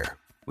hire,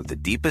 with the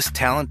deepest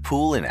talent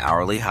pool in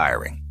hourly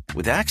hiring.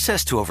 With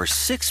access to over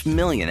 6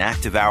 million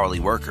active hourly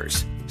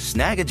workers,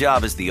 Snag a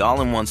Job is the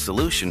all-in-one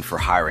solution for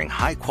hiring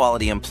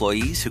high-quality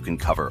employees who can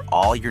cover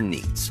all your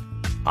needs.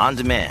 On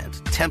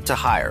demand, temp to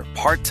hire,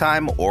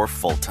 part-time or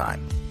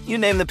full-time. You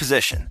name the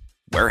position.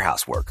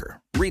 Warehouse worker,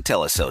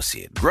 retail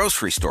associate,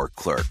 grocery store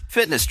clerk,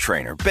 fitness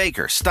trainer,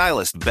 baker,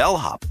 stylist,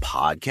 bellhop,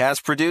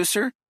 podcast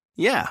producer.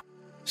 Yeah,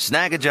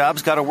 Snag a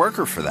Job's got a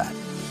worker for that.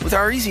 With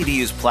our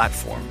easy-to-use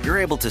platform, you're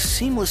able to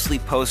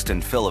seamlessly post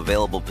and fill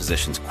available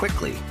positions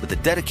quickly with a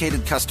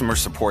dedicated customer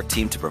support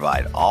team to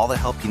provide all the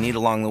help you need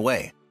along the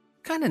way.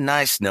 Kind of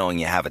nice knowing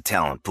you have a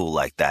talent pool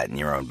like that in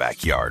your own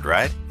backyard,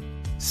 right?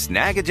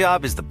 Snag a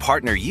Job is the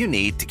partner you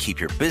need to keep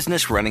your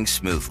business running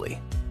smoothly.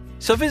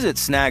 So visit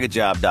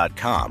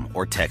snagajob.com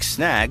or text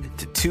SNAG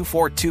to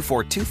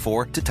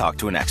 242424 to talk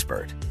to an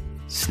expert.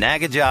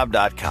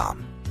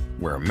 Snagajob.com,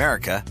 where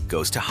America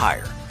goes to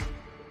hire.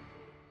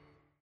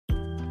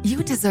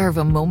 You deserve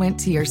a moment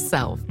to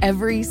yourself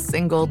every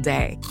single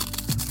day.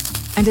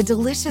 And a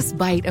delicious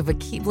bite of a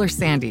Keebler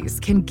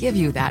Sandies can give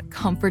you that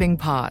comforting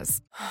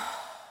pause.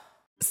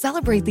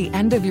 Celebrate the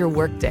end of your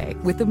workday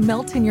with the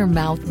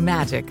melt-in-your-mouth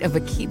magic of a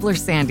Keebler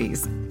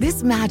Sandies.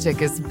 This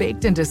magic is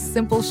baked into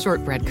simple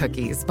shortbread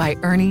cookies by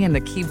Ernie and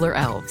the Keebler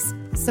Elves.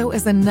 So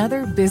as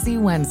another busy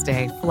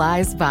Wednesday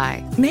flies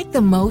by, make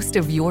the most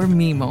of your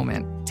me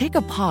moment. Take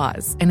a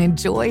pause and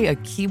enjoy a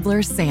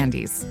Keebler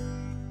Sandies.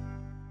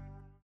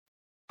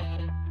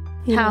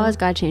 How has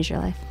God changed your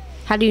life?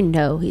 How do you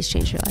know He's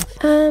changed your life?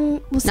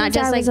 Well, Not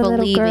just like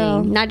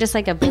believing, not just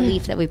like a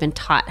belief that we've been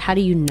taught. How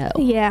do you know?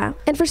 Yeah.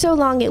 And for so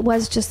long, it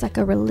was just like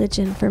a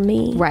religion for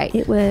me. Right.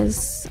 It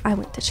was, I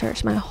went to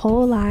church my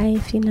whole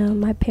life. You know,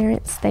 my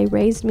parents, they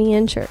raised me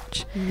in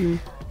church. Mm-hmm.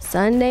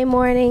 Sunday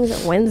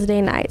mornings, Wednesday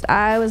nights,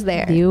 I was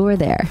there. You were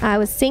there. I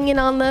was singing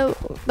on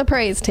the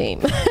praise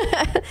team,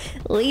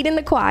 leading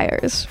the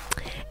choirs.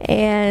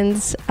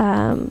 And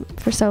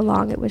for so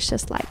long, it was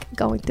just like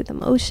going through the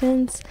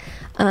motions.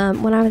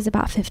 When I was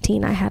about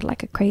 15, I had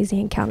like a crazy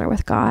encounter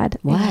with God.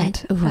 What?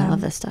 And, Ooh, I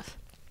love this stuff.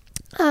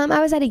 I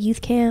was at a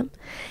youth camp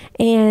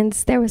and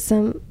there was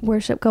some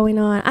worship going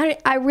on.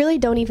 I really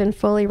don't even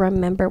fully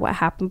remember what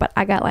happened, but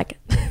I got like,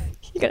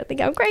 you're going to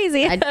think I'm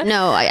crazy. I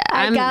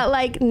got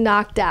like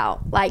knocked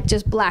out, like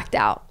just blacked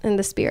out in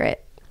the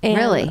spirit. And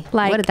really?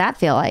 Like, what did that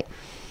feel like?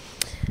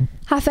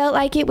 I felt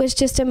like it was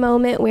just a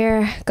moment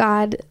where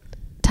God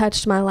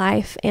touched my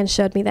life and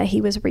showed me that He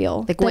was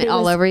real. Like went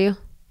all over you?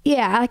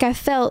 Yeah, like I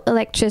felt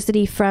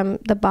electricity from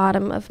the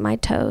bottom of my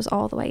toes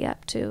all the way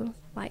up to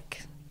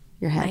like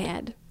your head. My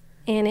head.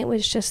 And it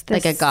was just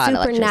this like a God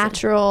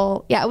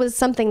supernatural. Yeah, it was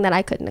something that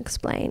I couldn't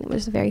explain. It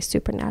was a very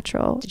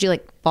supernatural. Did you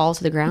like fall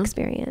to the ground?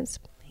 Experience.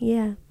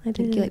 Yeah, I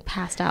did. You like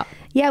passed out.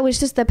 Yeah, it was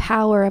just the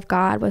power of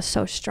God was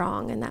so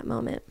strong in that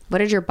moment. What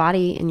did your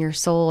body and your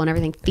soul and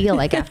everything feel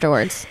like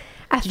afterwards?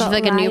 I Did felt you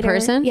feel like lighter. a new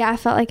person? Yeah, I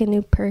felt like a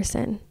new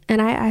person.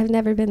 And I've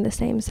never been the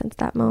same since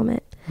that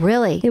moment.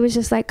 Really? It was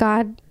just like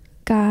God,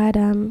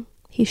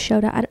 He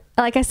showed up.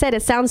 Like I said,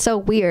 it sounds so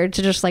weird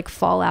to just like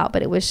fall out,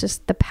 but it was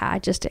just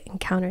just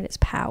encountered His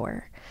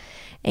power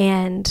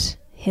and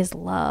His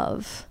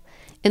love.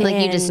 And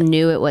like you just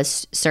knew it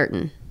was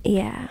certain.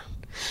 Yeah.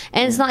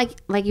 And it's not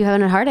like you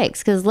haven't had heartaches,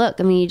 because look,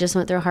 I mean, you just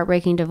went through a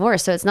heartbreaking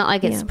divorce. So it's not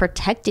like it's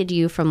protected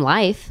you from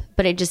life,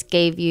 but it just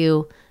gave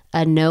you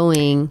a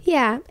knowing.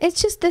 Yeah.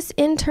 It's just this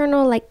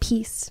internal like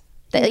peace.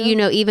 That, you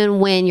know, even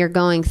when you're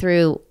going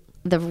through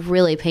the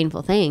really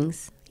painful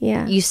things,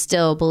 you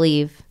still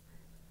believe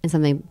in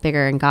something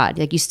bigger in God.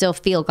 Like you still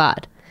feel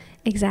God.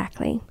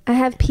 Exactly. I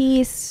have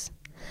peace.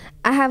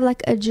 I have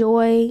like a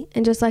joy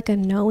and just like a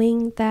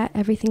knowing that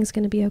everything's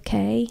going to be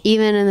okay.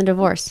 Even in the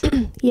divorce.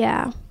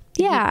 Yeah.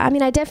 I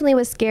mean, I definitely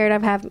was scared.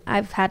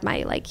 I've had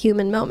my like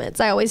human moments.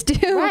 I always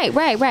do. Right.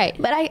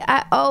 But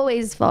I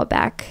always fall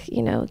back,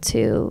 you know,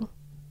 to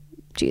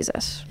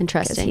Jesus.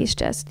 Interesting. He's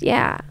just,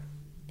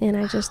 and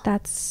I just,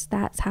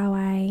 that's how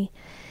I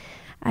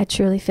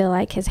truly feel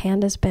like his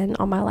hand has been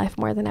on my life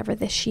more than ever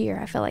this year.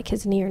 I feel like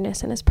his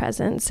nearness and his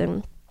presence.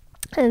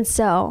 And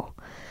so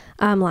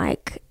I'm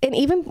like, and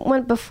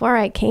even before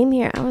I came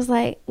here, I was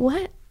like,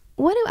 what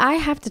do I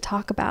have to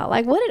talk about?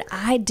 Like, what did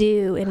I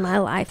do in my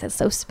life that's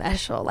so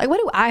special? Like, what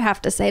do I have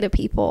to say to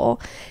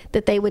people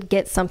that they would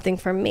get something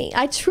from me?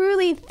 I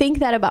truly think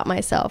that about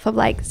myself. I'm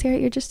like, Sarah,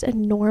 you're just a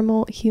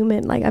normal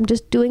human. Like, I'm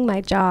just doing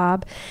my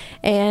job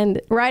and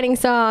writing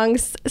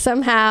songs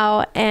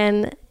somehow.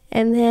 And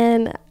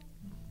then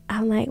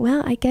I'm like,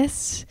 well, I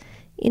guess,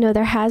 you know,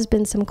 there has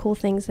been some cool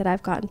things that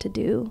I've gotten to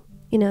do,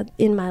 you know,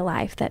 in my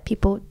life that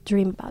people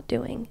dream about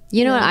doing.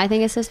 You know what I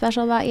think is so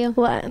special about you?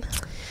 What?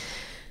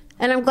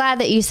 And I'm glad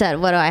that you said,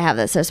 what do I have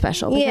that's so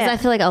special? Because I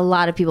feel like a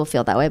lot of people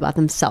feel that way about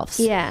themselves.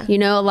 Yeah. You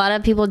know, a lot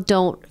of people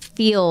don't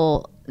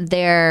feel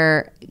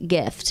their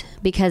gift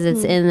because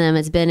it's in them.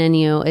 It's been in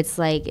you. It's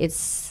like,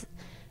 it's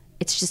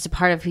just a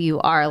part of who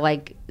you are.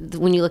 Like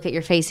when you look at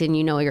your face and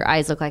you know what your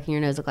eyes look like and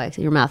your nose look like,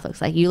 your mouth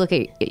looks like, you look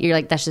at, you're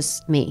like, that's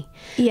just me.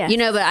 Yeah. You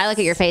know, but I look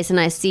at your face and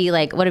I see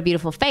like, what a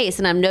beautiful face.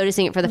 And I'm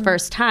noticing it for the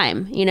first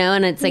time, you know,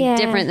 and it's like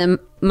different than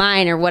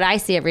mine or what I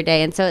see every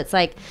day. And so it's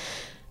like,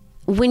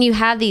 when you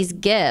have these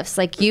gifts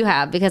like you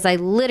have, because I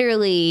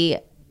literally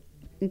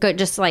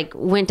just like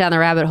went down the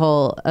rabbit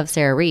hole of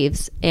Sarah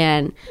Reeves,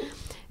 and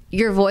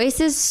your voice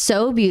is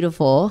so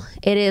beautiful.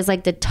 It is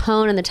like the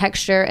tone and the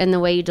texture and the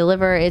way you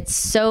deliver. It's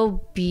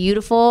so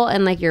beautiful.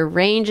 And like your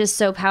range is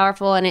so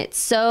powerful and it's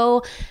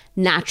so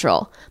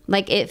natural.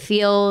 Like it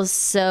feels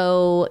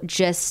so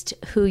just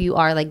who you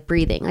are, like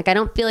breathing. Like I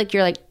don't feel like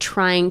you're like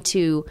trying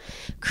to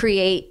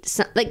create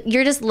like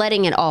you're just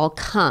letting it all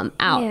come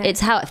out. It's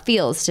how it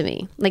feels to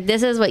me. Like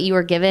this is what you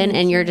were given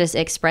and you're just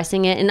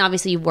expressing it. And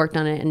obviously you've worked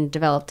on it and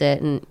developed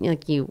it, and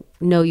like you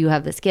know you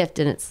have this gift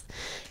and it's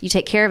you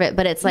take care of it,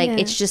 but it's like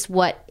it's just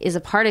what is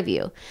a part of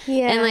you.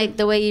 And like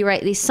the way you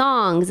write these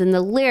songs and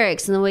the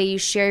lyrics and the way you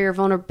share your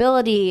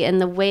vulnerability and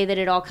the way that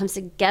it all comes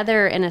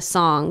together in a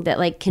song that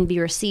like can be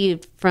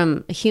received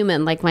from a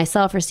human like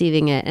myself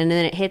receiving it. And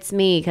then it hits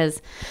me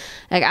because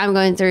like I'm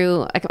going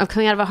through, I'm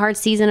coming out of a hard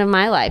season of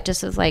my life,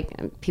 just as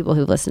like people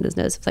who've listened to this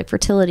knows, it's like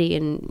fertility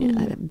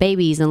and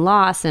babies and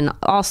loss and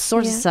all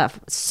sorts of stuff,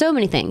 so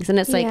many things. And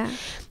it's like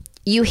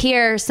you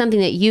hear something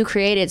that you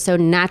created so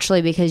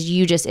naturally because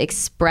you just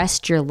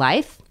expressed your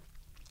life.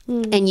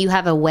 And you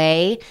have a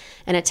way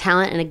and a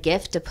talent and a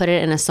gift to put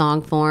it in a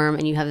song form,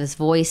 and you have this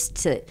voice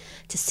to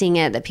sing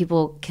it that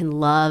people can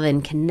love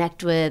and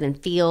connect with and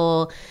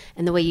feel,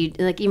 and the way you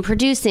like in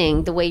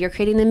producing, the way you're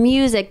creating the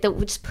music,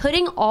 just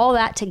putting all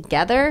that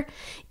together,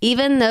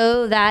 even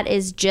though that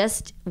is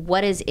just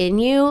what is in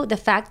you, the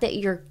fact that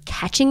you're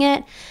catching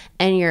it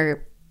and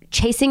you're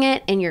chasing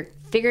it and you're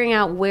figuring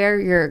out where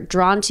you're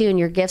drawn to and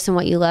your gifts and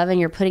what you love,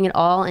 and you're putting it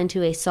all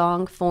into a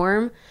song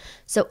form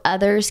so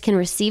others can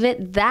receive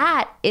it.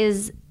 That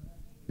is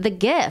the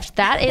gift.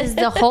 That is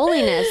the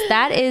holiness.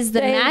 That is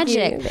the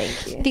magic.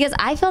 Thank you. Because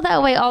I feel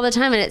that way all the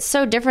time, and it's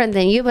so different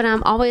than you, but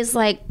I'm always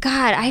like,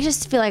 God, I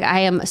just feel like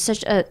I am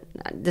such a,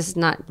 this is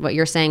not what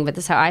you're saying, but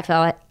this is how I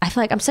feel. I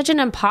feel like I'm such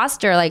an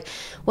imposter. Like,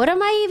 what am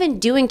I even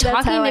doing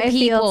talking to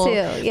people?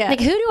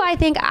 Like, who do I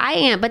think I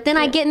am? But then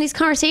I get in these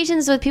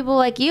conversations with people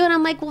like you, and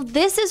I'm like, well,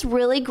 this is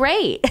really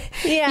great.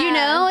 You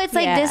know, it's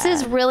like, this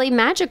is really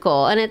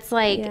magical. And it's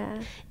like,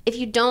 if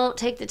you don't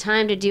take the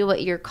time to do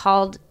what you're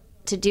called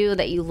to do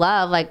that you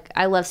love, like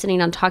I love sitting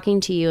down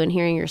talking to you and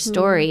hearing your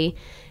story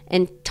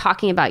and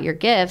talking about your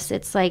gifts.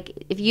 It's like,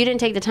 if you didn't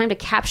take the time to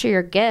capture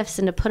your gifts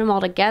and to put them all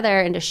together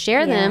and to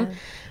share them,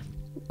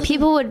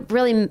 people would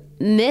really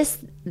miss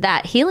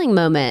that healing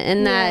moment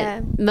and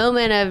that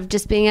moment of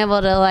just being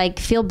able to like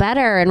feel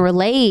better and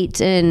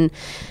relate and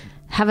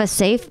have a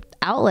safe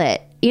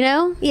outlet. You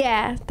know?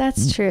 Yeah,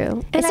 that's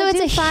true. And so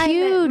it's a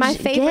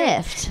huge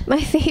gift.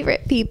 My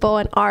favorite people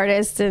and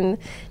artists and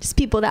just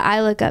people that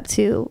I look up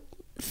to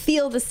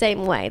feel the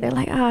same way. They're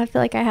like, oh, I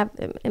feel like I have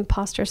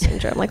imposter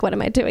syndrome. Like, what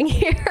am I doing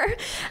here?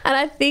 And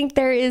I think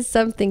there is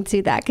something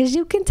to that, because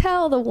you can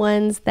tell the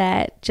ones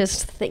that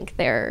just think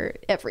they're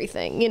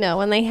everything, you know,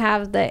 when they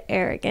have the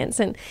arrogance.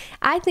 And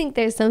I think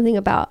there's something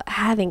about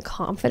having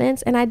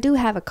confidence, and I do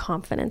have a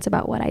confidence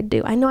about what I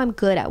do. I know I'm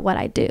good at what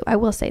I do. I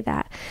will say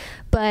that.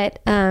 But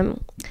I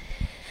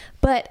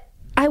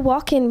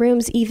walk in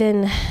rooms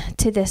even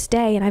to this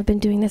day, and I've been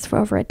doing this for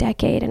over a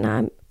decade,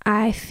 and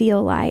I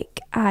feel like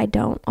I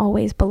don't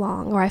always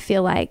belong, or I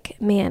feel like,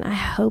 man, I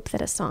hope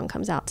that a song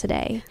comes out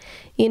today,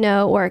 you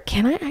know, or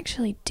can I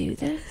actually do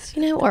this,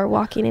 you know, or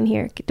walking in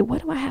here,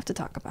 what do I have to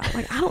talk about?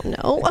 Like, I don't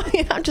know.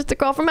 I'm just a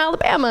girl from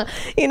Alabama,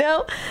 you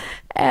know,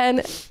 and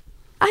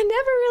I never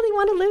really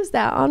want to lose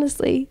that,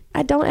 honestly.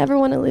 I don't ever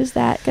want to lose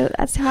that, because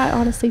that's how I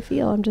honestly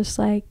feel. I'm just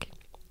like,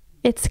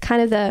 it's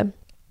kind of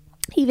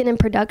even in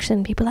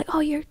production, people are like,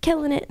 oh, you're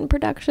killing it in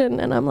production.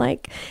 And I'm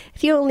like,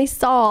 if you only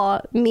saw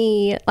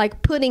me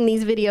like putting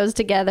these videos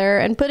together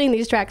and putting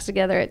these tracks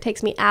together, it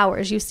takes me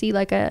hours. You see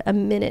like a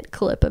minute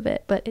clip of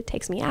it, but it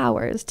takes me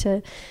hours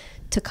to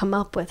come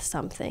up with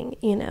something,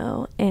 you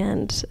know?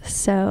 And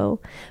so,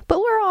 but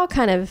we're all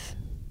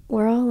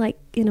like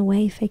in a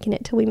way faking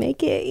it till we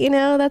make it, you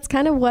know? That's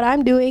kind of what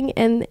I'm doing,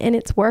 and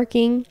it's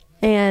working.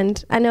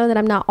 And I know that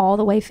I'm not all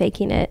the way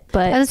faking it,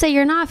 but I would say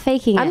you're not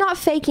faking it. I'm not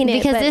faking it,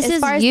 because but this as is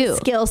far as you. the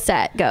skill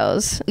set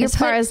goes, as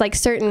far as like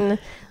certain,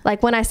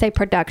 like when I say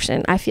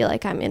production, I feel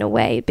like I'm in a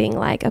way being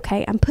like,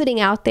 okay, I'm putting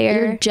out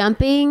there. You're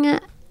jumping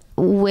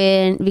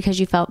because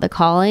you felt the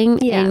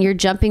calling, and you're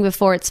jumping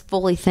before it's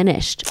fully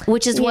finished,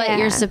 which is what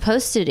you're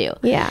supposed to do.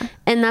 Yeah.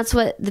 And that's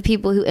what the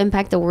people who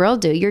impact the world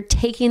do. You're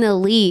taking a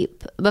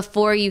leap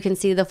before you can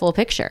see the full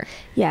picture.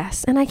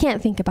 Yes. And I can't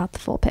think about the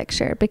full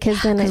picture,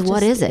 because then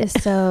what is it?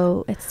 It's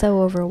so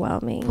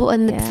overwhelming. Well,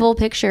 and the full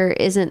picture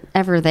isn't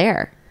ever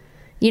there.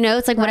 You know,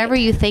 it's like whatever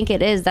you think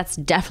it is, that's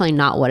definitely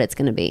not what it's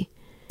going to be.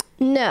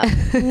 No,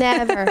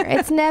 never.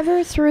 It's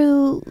never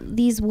through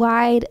these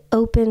wide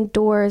open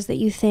doors that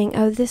you think,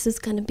 oh, this is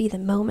going to be the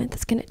moment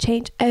that's going to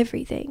change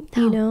everything.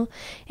 No. You know,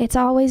 it's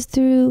always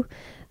through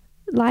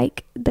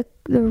like the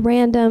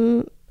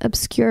random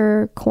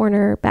obscure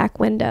corner back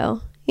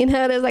window. You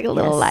know, there's like a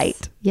little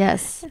light.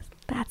 Yes.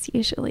 That's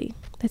usually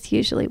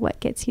what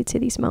gets you to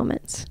these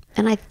moments.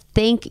 And I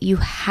think you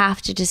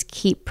have to just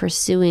keep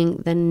pursuing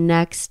the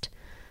next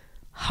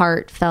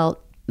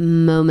heartfelt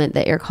moment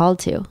that you're called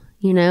to.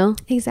 You know?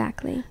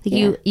 Exactly. Like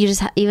you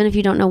just, even if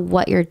you don't know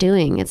what you're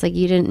doing, it's like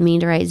you didn't mean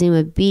to write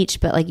Zuma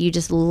Beach, but like you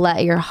just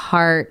let your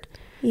heart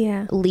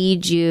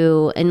lead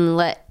you and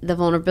let the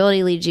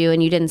vulnerability lead you,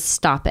 and you didn't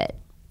stop it,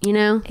 you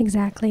know?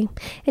 Exactly.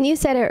 And you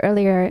said it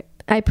earlier.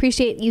 I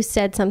appreciate you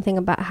said something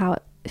about how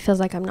it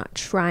feels like I'm not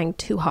trying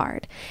too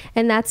hard.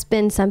 And that's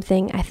been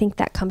something I think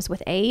that comes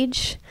with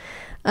age.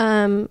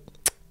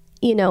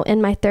 You know,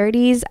 in my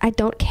 30s, I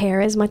don't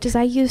care as much as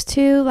I used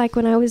to. Like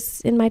when I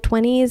was in my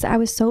 20s, I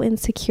was so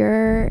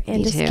insecure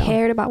and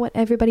cared about what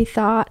everybody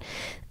thought.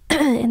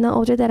 And the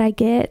older that I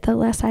get, the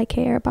less I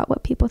care about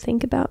what people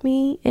think about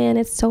me. And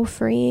it's so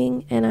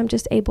freeing. And I'm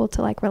just able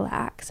to like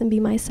relax and be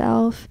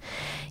myself.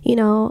 You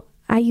know,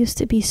 I used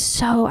to be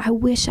I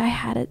wish I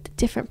had a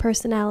different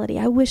personality.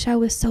 I wish I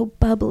was so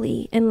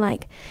bubbly and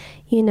like,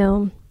 you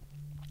know,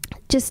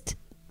 just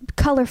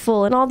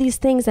colorful and all these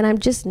things, and I'm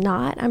just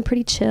not. I'm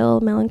pretty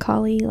chill,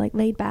 melancholy, like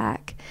laid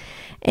back,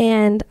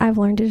 and I've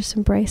learned to just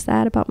embrace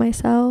that about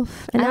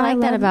myself. And I like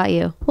that about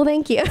you. Well,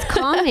 thank you. It's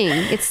calming.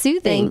 It's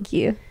soothing.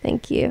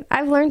 Thank you.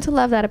 I've learned to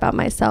love that about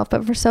myself,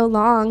 but for so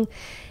long,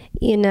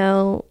 you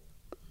know,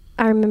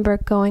 I remember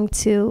going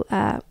to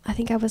I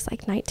think I was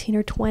like 19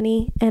 or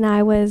 20, and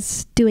I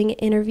was doing an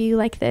interview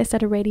like this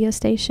at a radio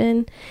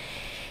station.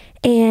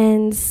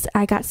 And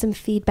I got some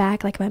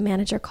feedback, like my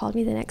manager called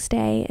me the next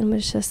day and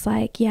was just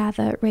like, yeah,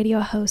 the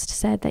radio host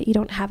said that you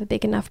don't have a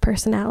big enough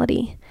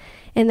personality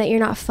and that you're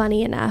not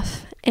funny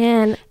enough.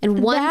 And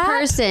one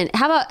person,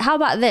 how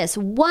about this?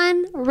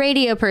 One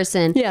radio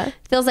person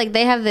feels like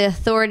they have the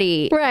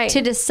authority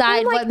to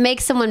decide what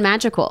makes someone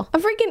magical.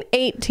 I'm freaking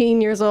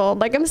 18 years old.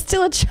 Like I'm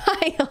still a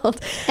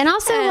child. And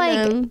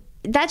also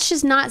that's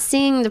just not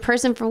seeing the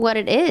person for what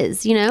it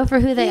is, you know, for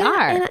who they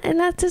are. And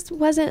that just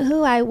wasn't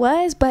who I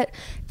was, but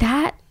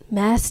that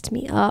messed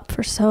me up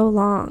for so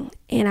long.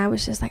 And I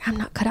was just like, I'm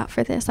not cut out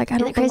for this. Like, I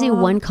don't Isn't it crazy?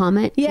 One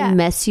comment can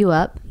mess you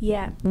up.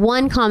 Yeah.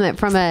 One comment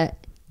from a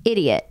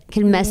idiot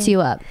can mess you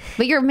up.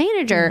 But your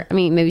manager, I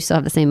mean, maybe you still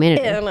have the same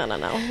manager. Yeah,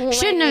 no.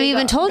 Shouldn't have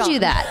even told you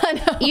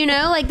that. You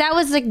know, like that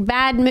was like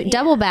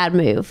double bad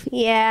move.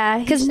 Yeah.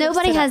 Because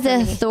nobody has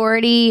the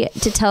authority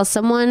to tell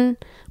someone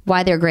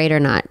why they're great or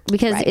not,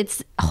 because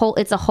it's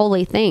a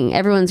holy thing.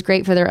 Everyone's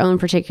great for their own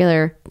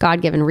particular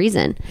God-given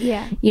reason.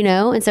 Yeah. You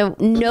know, and so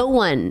no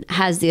one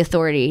has the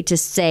authority to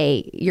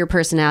say your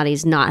personality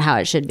is not how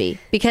it should be,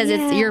 because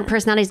it's your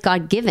personality is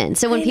God-given.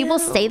 So when people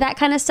say that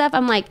kind of stuff,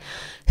 I'm like,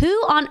 who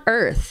on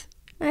earth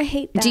I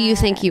hate that. do you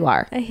think you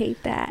are? I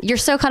hate that. You're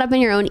so caught up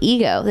in your own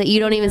ego that you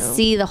don't even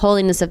see the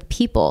holiness of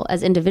people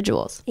as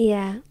individuals.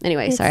 Yeah.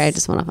 Anyway, sorry, I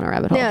just went off on a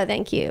rabbit hole. No,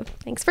 thank you.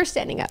 Thanks for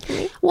standing up for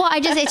me. Well,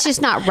 it's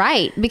just not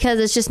right, because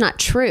it's just not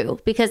true,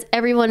 because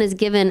everyone is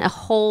given a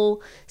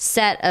whole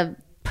set of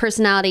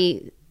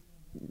personality,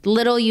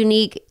 little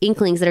unique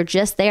inklings that are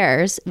just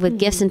theirs with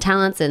gifts and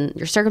talents and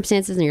your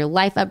circumstances and your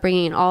life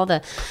upbringing and all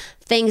the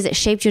things that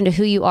shaped you into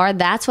who you are.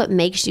 That's what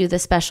makes you the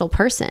special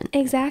person.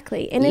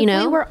 Exactly. And if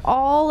we were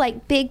all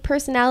like big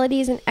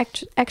personalities and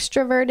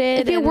extroverted,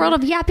 it'd be a world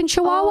of yapping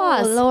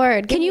chihuahuas. Oh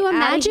Lord, can you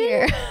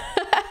imagine?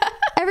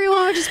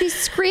 everyone would just be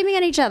screaming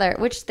at each other,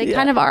 which they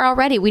kind of are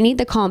already. We need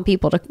the calm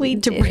people to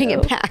bring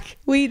it back.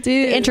 We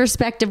do. The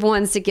introspective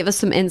ones to give us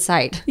some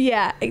insight.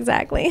 Yeah,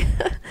 exactly.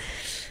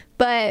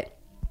 But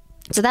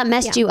so that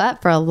messed you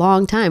up for a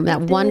long time,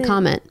 that one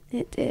comment.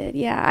 It did.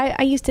 Yeah.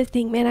 I used to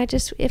think, man,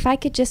 if I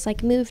could just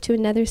like move to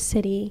another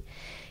city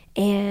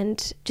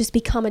and just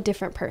become a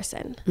different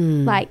person,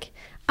 like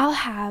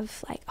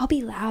I'll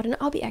be loud and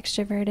I'll be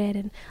extroverted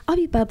and I'll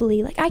be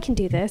bubbly. Like I can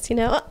do this,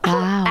 I'll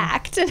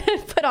act and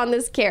put on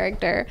this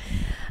character.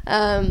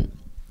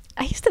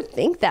 I used to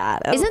think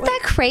that. Isn't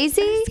that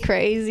crazy? It's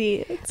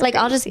crazy.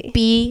 I'll just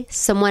be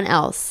someone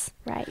else.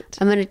 Right.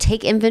 I'm going to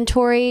take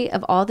inventory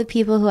of all the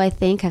people who I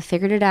think have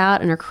figured it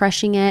out and are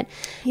crushing it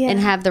and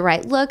have the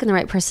right look and the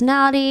right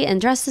personality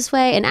and dress this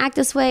way and act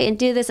this way and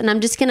do this. And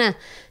I'm just going to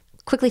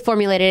quickly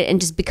formulate it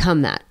and just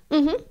become that.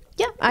 Mm-hmm.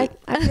 Yeah. I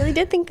really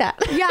did think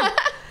that. Yeah.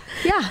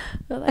 Yeah.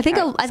 Well, I think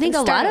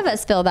a lot of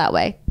us feel that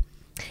way,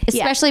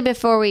 especially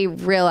before we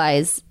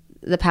realize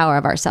the power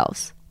of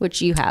ourselves,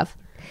 which you have.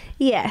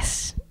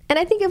 Yes. And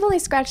I think I've only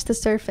scratched the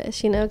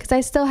surface, because I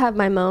still have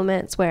my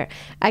moments where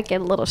I get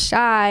a little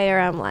shy, or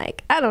I'm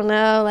like, I don't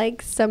know,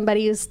 like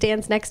somebody who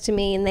stands next to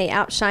me and they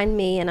outshine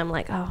me, and I'm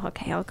like, oh,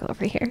 okay, I'll go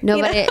over here.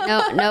 Nobody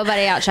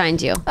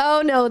outshines you.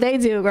 Oh no, they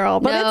do, girl.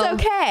 But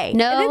it's okay.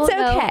 No, it's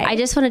okay. I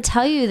just want to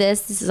tell you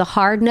this. This is a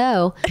hard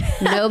no.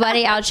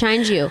 Nobody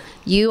outshines you.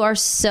 You are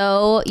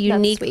so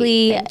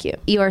uniquely. Thank you.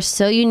 You are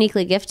so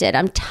uniquely gifted.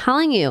 I'm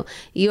telling you,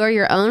 you are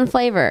your own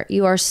flavor.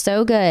 You are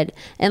so good,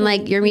 and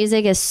like your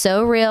music is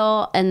so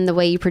real, and the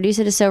way you produce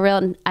it is so real.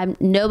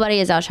 And nobody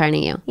is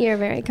outshining you. You're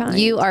very kind.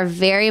 You are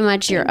very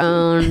much your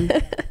own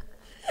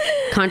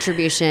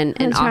contribution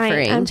and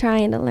offering. I'm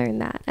trying to learn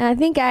that, and I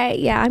think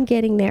I'm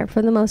getting there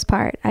for the most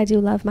part. I do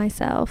love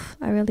myself.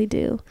 I really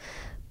do,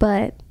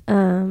 but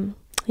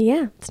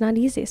it's not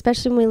easy,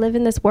 especially when we live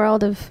in this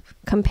world of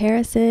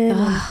comparison.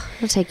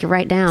 It'll take you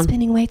right down.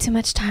 Spending way too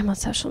much time on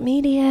social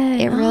media.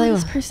 It really will.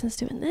 This person's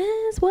doing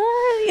this.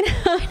 What?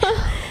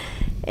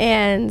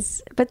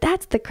 But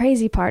that's the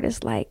crazy part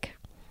is like,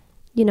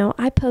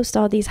 I post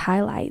all these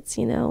highlights,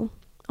 on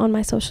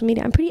my social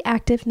media. I'm pretty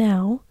active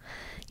now.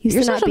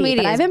 Your social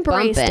media, I've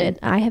embraced it.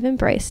 I have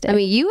embraced it. I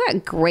mean, you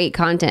got great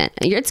content.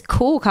 It's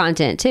cool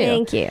content too.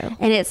 Thank you.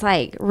 And it's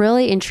like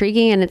really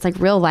intriguing, and it's like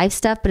real life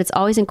stuff, but it's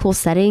always in cool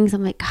settings.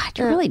 I'm like, God,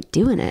 you're really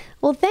doing it.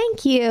 Well,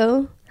 thank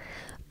you.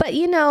 But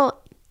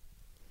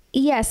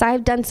yes,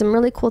 I've done some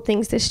really cool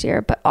things this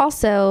year, but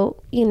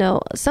also,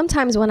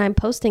 sometimes when I'm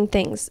posting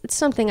things, it's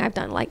something I've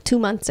done like 2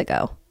 months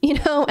ago,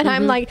 and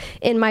I'm like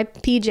in my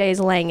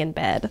PJs laying in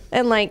bed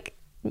and like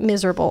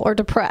miserable or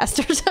depressed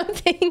or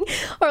something,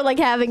 or like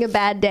having a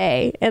bad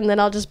day, and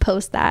then I'll just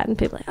post that and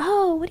people are like,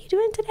 oh, what are you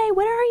doing today?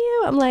 Where are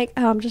you? I'm like,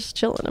 oh, I'm just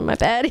chilling in my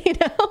bed.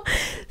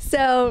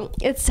 So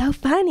it's so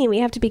funny. We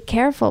have to be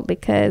careful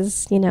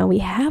because we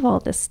have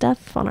all this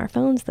stuff on our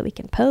phones that we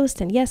can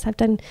post, and yes, I've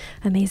done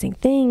amazing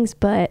things,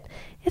 but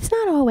it's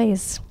not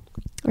always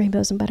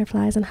rainbows and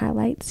butterflies and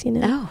highlights.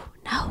 No.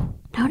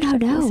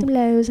 Some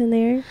lows in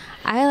there.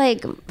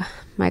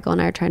 Michael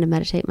and I are trying to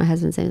meditate. My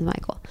husband's name is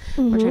Michael.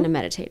 We're trying to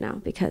meditate now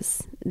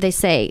because they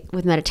say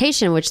with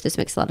meditation, which this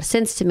makes a lot of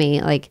sense to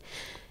me, like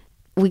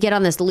we get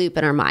on this loop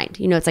in our mind.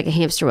 It's like a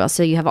hamster wheel.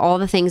 So you have all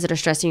the things that are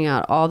stressing you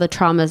out, all the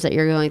traumas that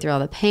you're going through, all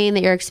the pain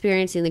that you're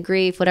experiencing, the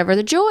grief, whatever,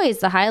 the joys,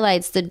 the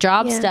highlights, the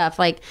job stuff,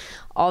 like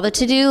all the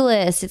to-do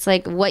lists. It's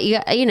like what you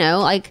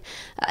like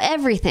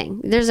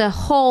everything. There's a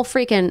whole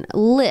freaking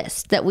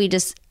list that we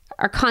just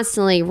are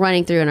constantly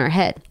running through in our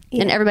head.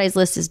 And everybody's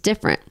list is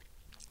different.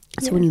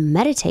 So when you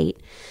meditate,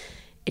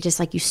 it's just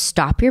like you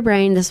stop your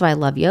brain. This is why I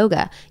love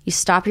yoga. You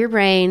stop your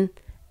brain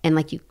and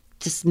like you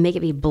just make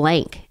it be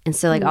blank. And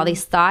so like all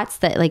these thoughts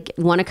that like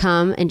want to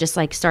come and just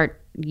like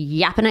start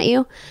yapping at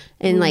you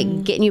and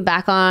like getting you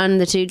back on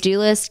the to-do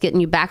list,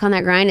 getting you back on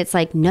that grind. It's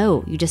like,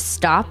 no, you just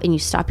stop and you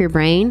stop your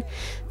brain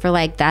for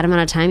like that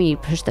amount of time and you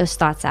push those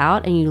thoughts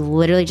out and you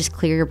literally just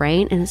clear your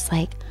brain. And it's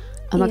like,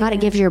 oh my God,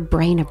 it gives your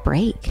brain a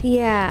break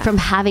from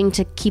having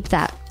to keep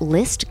that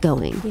list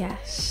going.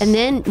 Yes. And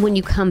then when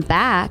you come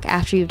back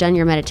after you've done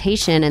your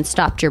meditation and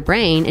stopped your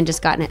brain and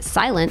just gotten it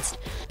silenced,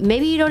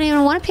 maybe you don't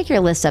even want to pick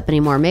your list up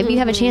anymore. Maybe you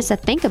have a chance to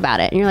think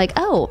about it and you're like,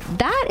 oh,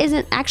 that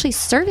isn't actually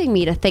serving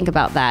me to think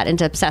about that and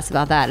to obsess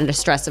about that and to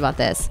stress about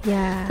this.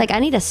 Yeah. Like I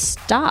need to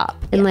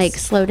stop and like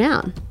slow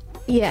down.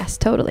 Yes,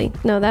 totally.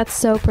 No, that's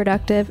so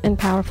productive and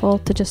powerful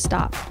to just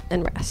stop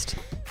and rest.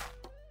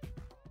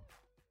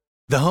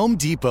 The Home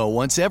Depot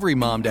wants every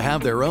mom to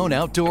have their own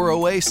outdoor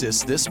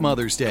oasis this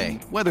Mother's Day,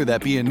 whether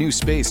that be a new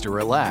space to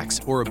relax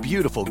or a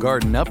beautiful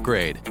garden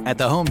upgrade. At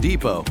the Home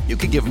Depot, you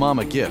could give mom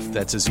a gift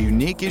that's as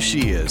unique as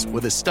she is,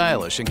 with a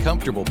stylish and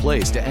comfortable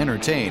place to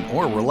entertain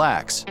or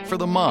relax for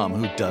the mom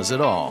who does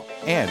it all.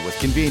 And with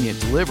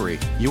convenient delivery,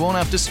 you won't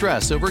have to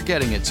stress over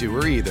getting it to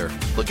her either.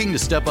 Looking to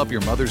step up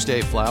your Mother's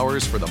Day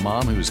flowers for the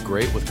mom who's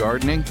great with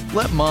gardening?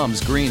 Let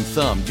Mom's Green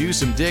Thumb do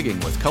some digging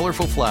with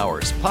colorful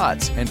flowers,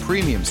 pots, and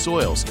premium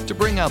soils to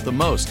bring out the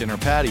most in her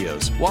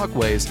patios,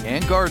 walkways,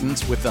 and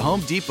gardens with the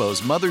Home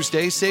Depot's Mother's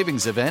Day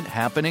savings event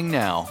happening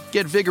now.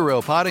 Get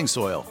Vigoro potting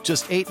soil,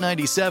 just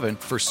 $8.97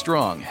 for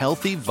strong,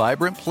 healthy,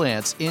 vibrant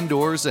plants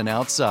indoors and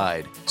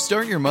outside.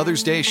 Start your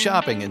Mother's Day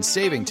shopping and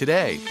saving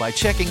today by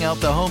checking out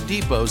the Home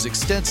Depot's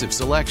extensive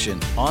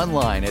selection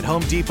online at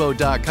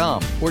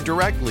homedepot.com or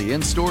directly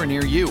in store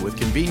near you with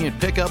convenient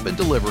pickup and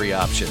delivery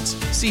options.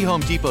 See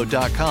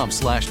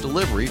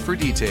homedepot.com/delivery for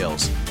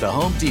details. The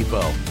Home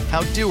Depot.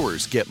 How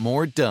doers get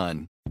more done.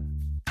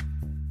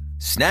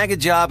 Snag a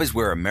Job is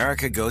where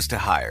America goes to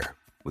hire,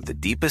 with the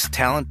deepest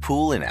talent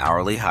pool in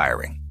hourly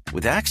hiring.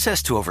 With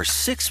access to over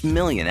 6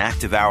 million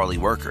active hourly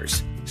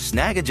workers,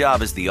 Snag a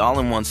Job is the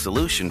all-in-one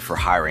solution for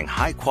hiring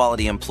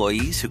high-quality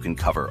employees who can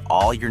cover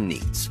all your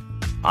needs.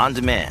 On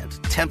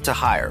demand, temp to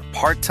hire,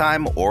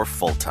 part-time or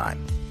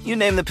full-time. You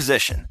name the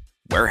position.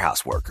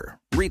 Warehouse worker,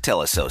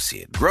 retail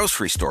associate,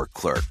 grocery store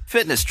clerk,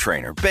 fitness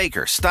trainer,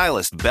 baker,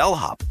 stylist,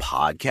 bellhop,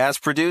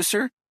 podcast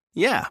producer.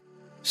 Yeah,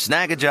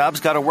 Snag a Job's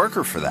got a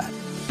worker for that.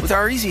 With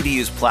our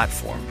easy-to-use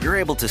platform, you're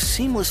able to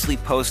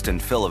seamlessly post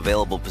and fill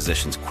available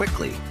positions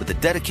quickly with a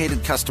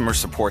dedicated customer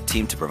support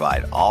team to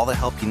provide all the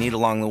help you need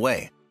along the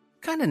way.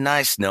 Kind of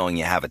nice knowing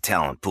you have a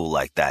talent pool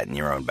like that in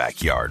your own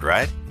backyard,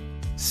 right?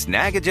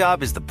 Snag a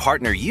Job is the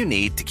partner you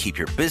need to keep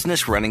your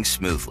business running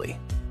smoothly.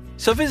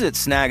 So visit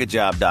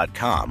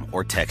snagajob.com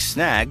or text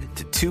snag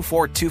to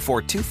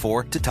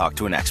 242424 to talk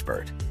to an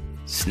expert.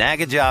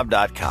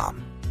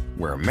 Snagajob.com,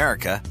 where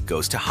America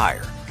goes to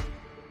hire.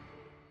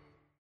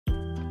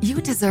 You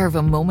deserve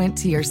a moment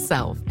to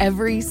yourself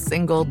every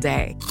single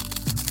day.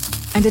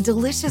 And a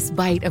delicious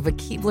bite of a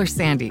Keebler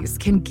Sandies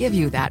can give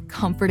you that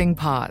comforting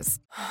pause.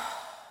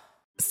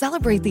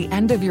 Celebrate the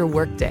end of your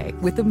workday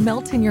with the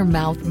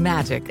melt-in-your-mouth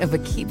magic of a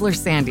Keebler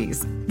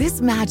Sandies.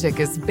 This magic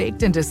is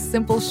baked into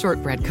simple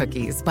shortbread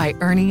cookies by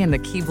Ernie and the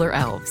Keebler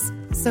Elves.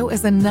 So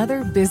as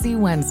another busy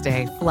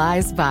Wednesday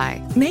flies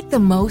by, make the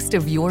most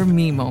of your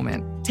me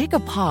moment. Take a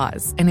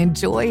pause and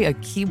enjoy a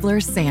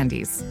Keebler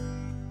Sandies.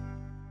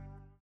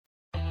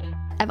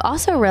 I've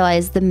also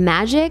realized the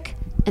magic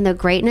and the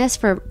greatness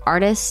for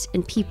artists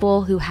and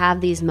people who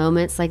have these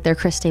moments, like their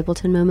Chris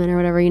Stapleton moment or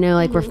whatever, you know,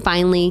 like where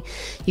finally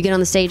you get on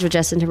the stage with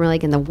Justin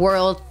Timberlake and the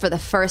world for the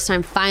first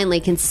time finally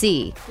can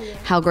see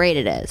how great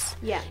it is.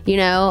 Yeah. You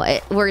know,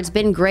 where it's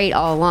been great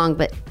all along,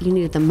 but you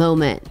needed the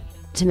moment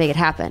to make it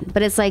happen.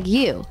 But it's like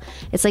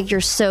it's like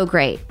you're so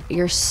great.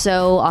 You're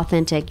so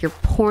authentic. You're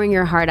pouring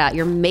your heart out.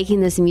 You're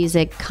making this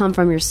music come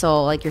from your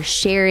soul. Like you're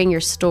sharing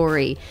your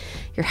story.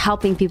 You're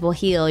helping people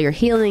heal. You're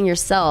healing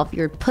yourself.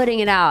 You're putting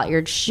it out.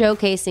 You're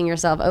showcasing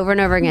yourself over and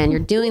over again. You're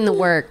doing the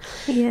work.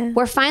 Yeah.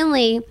 Where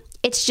finally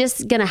it's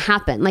just gonna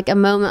happen. Like a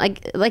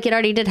moment, like it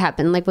already did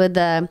happen. Like with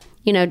the,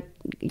 you know,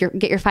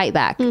 get your fight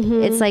back.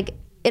 Mm-hmm. It's like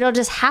it'll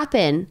just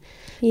happen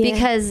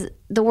because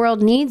the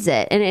world needs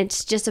it, and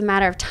it's just a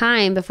matter of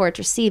time before it's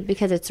received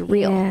because it's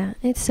real. Yeah,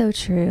 it's so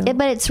true.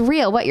 But it's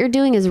real. What you're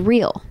doing is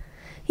real.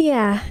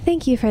 Yeah,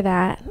 thank you for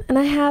that. And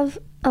I have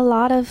a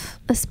lot of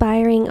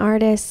aspiring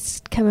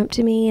artists come up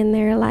to me and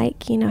they're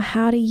like, you know,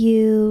 how do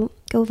you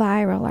go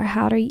viral, or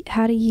how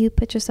do you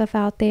put yourself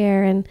out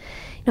there? And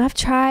you know, I've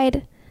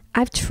tried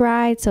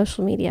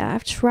social media.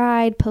 I've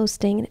tried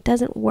posting and it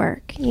doesn't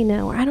work, you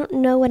know, or I don't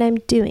know what I'm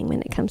doing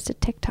when it comes to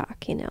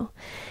TikTok, you know.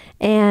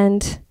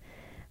 And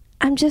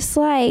I'm just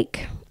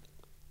like,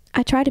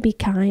 I try to be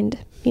kind,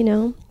 you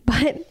know,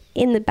 but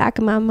in the back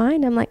of my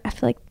mind, I'm like, I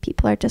feel like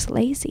people are just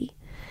lazy.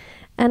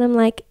 And I'm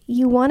like,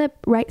 you want to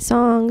write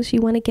songs, you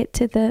want to get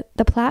to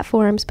the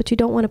platforms, but you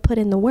don't want to put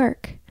in the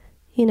work,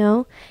 you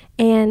know?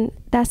 And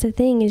that's the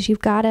thing is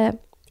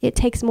it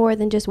takes more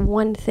than just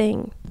one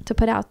thing to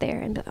put out there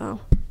and, oh,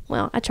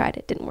 well, I tried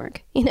it, didn't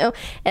work. You know,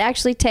 it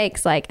actually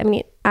takes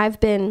I've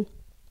been,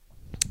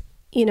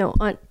 you know,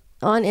 on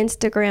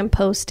Instagram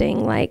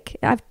posting, like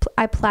I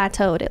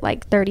plateaued at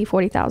like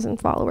 40,000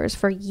 followers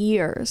for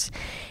years.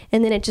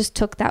 And then it just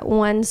took that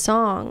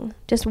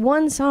just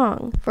one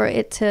song for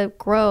it to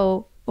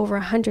grow over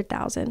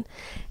 100,000.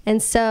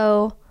 And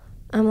so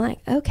I'm like,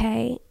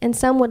 okay. And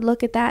some would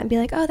look at that and be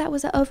like, oh, that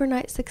was an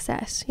overnight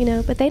success, you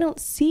know, but they don't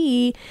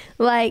see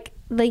like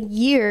the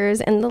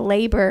years and the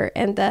labor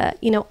and the,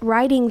 you know,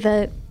 writing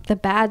the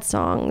bad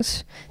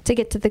songs to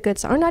get to the good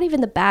song, or not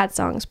even the bad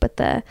songs, but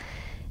the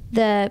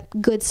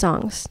good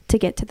songs to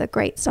get to the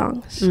great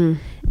songs.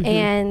 Mm-hmm.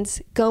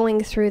 And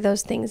going through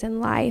those things in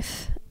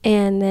life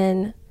and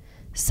then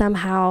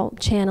somehow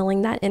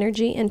channeling that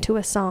energy into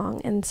a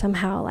song, and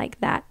somehow like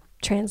that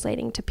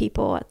translating to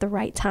people at the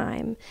right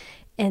time,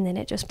 and then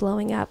it just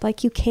blowing up.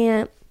 Like you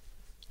can't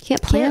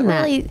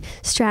really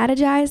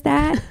strategize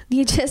that.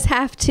 You just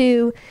have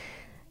to,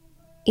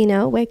 you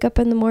know, wake up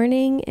in the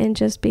morning and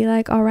just be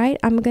like, all right,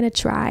 I'm going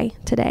to try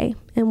today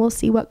and we'll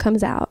see what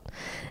comes out.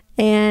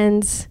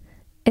 And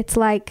it's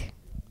like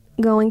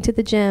going to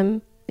the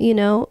gym, you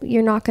know,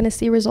 you're not going to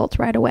see results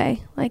right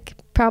away. Like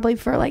probably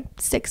for like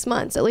 6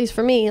 months, at least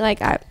for me,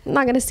 like I'm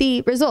not going to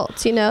see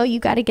results, you know, you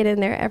got to get in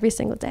there every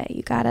single day.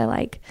 You got to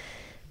like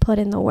put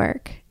in the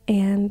work.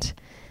 And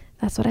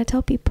that's what I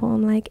tell people.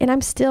 I'm like, and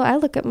I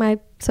look at my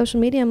social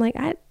media, I'm like,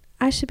 I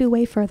I should be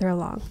way further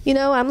along. You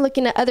know, I'm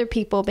looking at other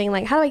people being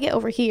like, how do I get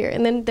over here?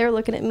 And then they're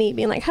looking at me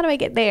being like, how do I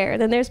get there?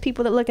 And then there's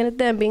people that looking at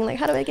them being like,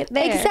 how do I get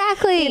there?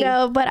 Exactly. You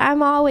know, but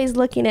we're always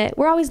looking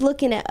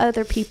at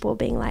other people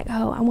being like,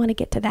 oh, I want to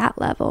get to that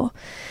level.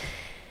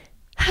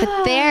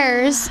 But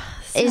theirs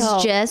is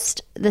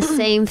just the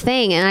same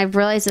thing. And I've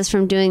realized this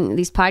from doing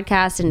these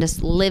podcasts and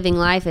just living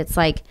life. It's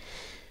like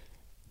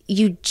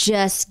you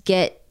just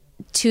get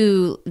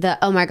to the,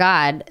 oh my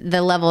God,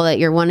 the level that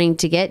you're wanting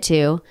to get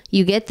to.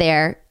 You get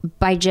there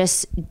by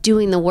just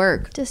doing the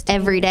work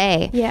every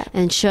day. Yeah.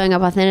 And showing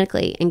up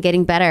authentically and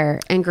getting better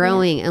and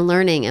growing and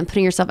learning and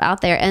putting yourself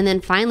out there. And then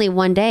finally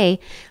one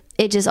day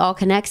it just all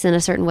connects in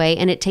a certain way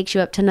and it takes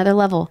you up to another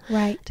level.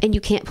 Right. And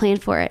you can't plan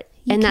for it.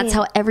 And that's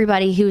how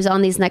everybody who's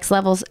on these next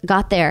levels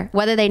got there,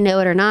 whether they know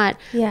it or not.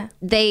 Yeah.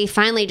 They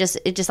finally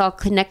it just all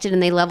connected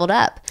and they leveled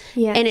up.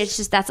 Yes. And it's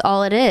just, that's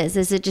all it is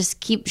it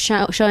just keep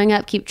showing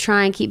up, keep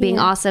trying, keep being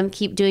awesome,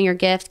 keep doing your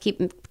gift, keep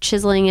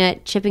chiseling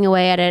it, chipping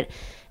away at it.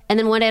 And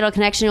then one day it'll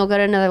connection, you'll go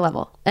to another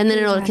level. And then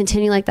it'll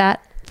continue like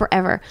that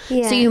forever.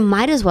 Yeah. So you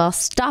might as well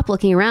stop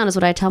looking around is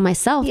what I tell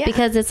myself,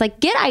 because it's like,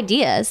 get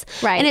ideas.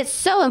 Right. And it's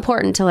so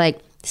important to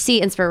like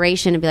see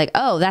inspiration and be like,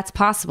 oh, that's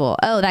possible.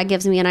 Oh, that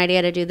gives me an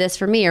idea to do this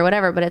for me or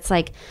whatever. But it's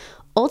like,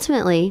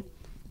 ultimately,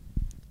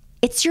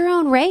 it's your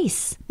own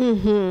race.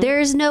 Mm-hmm.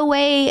 There's no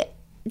way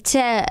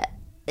to,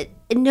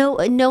 no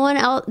one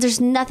else, there's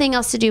nothing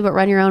else to do but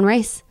run your own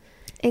race.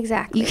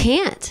 Exactly. You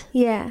can't.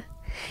 Yeah.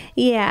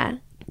 Yeah.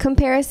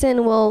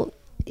 Comparison will,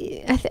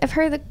 I've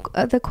heard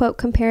the quote,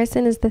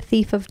 comparison is the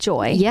thief of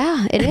joy.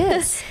 Yeah, it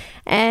is.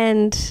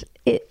 And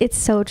it's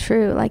so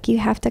true. Like, you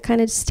have to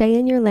kind of stay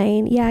in your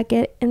lane. Yeah,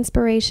 get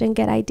inspiration,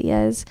 get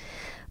ideas.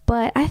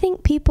 But I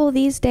think people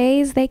these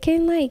days, they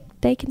can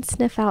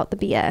sniff out the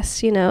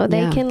BS, you know.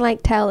 They can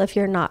like tell if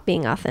you're not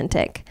being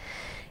authentic.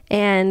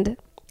 And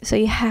so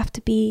you have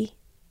to be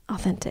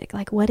authentic.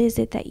 Like, what is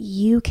it that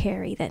you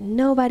carry that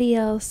nobody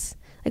else,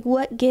 like,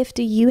 what gift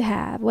do you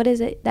have? What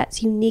is it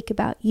that's unique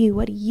about you?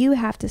 What do you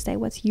have to say?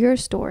 What's your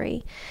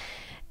story?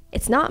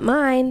 It's not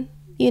mine.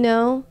 You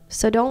know,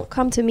 so don't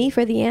come to me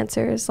for the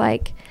answers.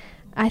 Like,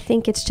 I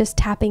think it's just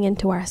tapping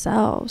into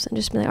ourselves and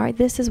just being like, all right,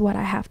 this is what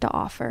I have to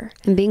offer.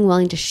 And being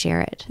willing to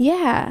share it.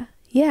 Yeah.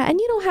 Yeah. And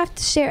you don't have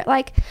to share,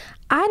 like,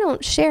 I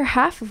don't share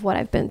half of what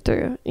I've been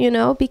through, you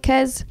know,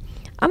 because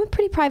I'm a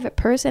pretty private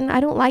person. I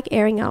don't like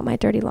airing out my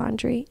dirty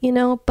laundry, you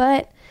know,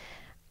 but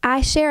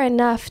I share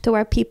enough to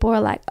where people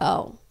are like,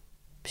 oh,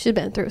 she's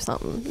been through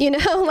something, you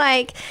know,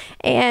 like,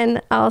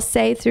 and I'll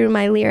say through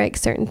my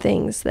lyrics certain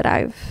things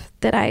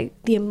the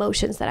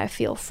emotions that I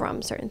feel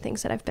from certain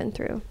things that I've been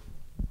through.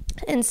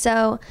 And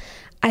so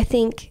I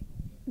think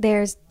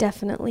there's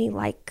definitely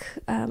like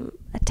a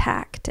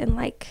tact, and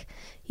like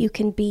you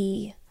can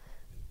be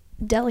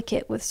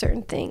delicate with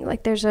certain things.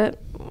 Like I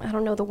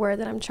don't know the word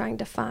that I'm trying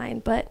to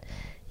find, but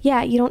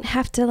yeah, you don't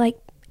have to like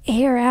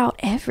air out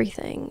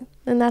everything.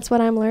 And that's what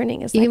I'm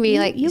learning is you can be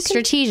like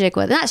strategic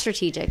with, not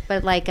strategic,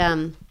 but like, you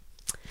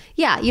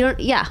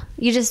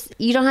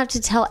don't have to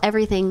tell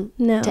everything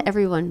to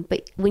everyone,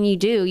 but when you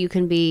do, you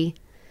can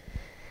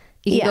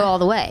go all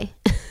the way.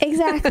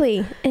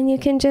 Exactly. And you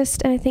can and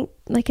I think,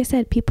 like I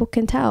said, people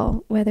can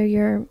tell whether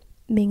you're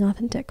being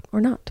authentic or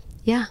not.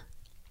 Yeah.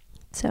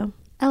 So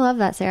I love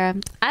that, Sarah.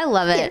 I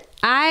love it.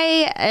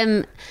 I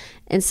am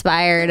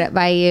inspired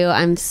by you.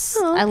 I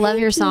love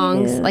your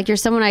songs. Like, you're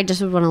someone I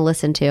just would want to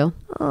listen to.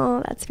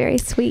 Oh, that's very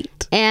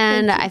sweet.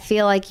 And I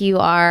feel like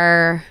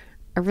I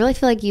really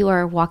feel like you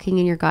are walking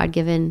in your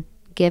God-given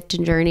gift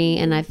and journey.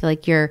 And I feel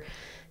like you're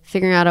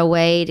figuring out a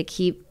way to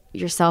keep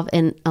yourself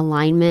in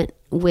alignment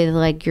with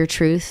like your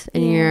truth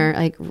and your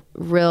like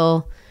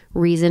real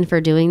reason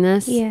for doing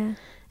this. Yeah.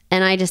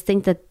 And I just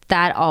think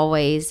that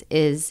always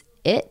is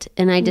it.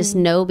 And I just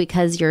know,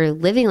 because you're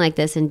living like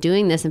this and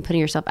doing this and putting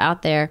yourself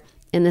out there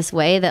in this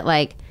way, that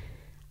like,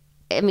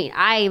 I mean,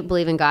 I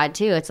believe in God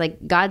too. It's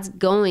like God's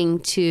going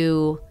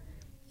to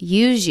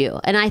use you.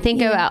 And I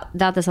think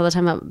about this all the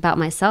time about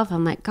myself.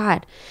 I'm like,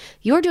 God,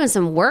 you're doing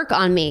some work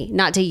on me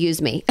not to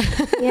use me.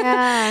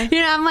 Yeah. You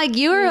know, I'm like,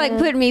 you were like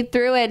putting me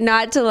through it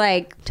not to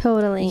like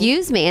totally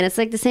use me. And it's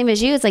like the same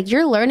as you. It's like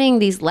you're learning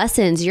these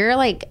lessons. You're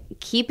like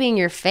keeping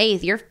your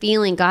faith. You're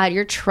feeling God.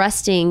 You're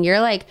trusting. You're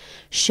like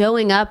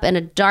showing up in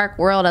a dark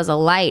world as a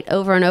light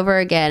over and over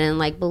again, and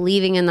like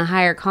believing in the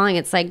higher calling.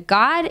 It's like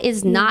God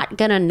is not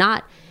gonna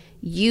not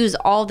use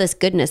all this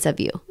goodness of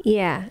you.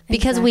 Yeah.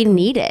 Because we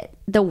need it.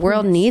 The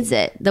world needs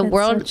it. The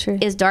world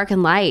is dark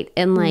and light.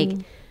 And like,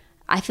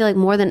 I feel like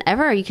more than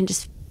ever, you can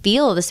just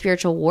feel the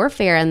spiritual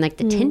warfare and like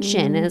the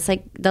tension. And it's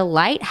like the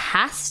light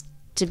has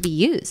to be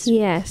used.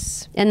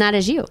 Yes. And that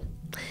is you.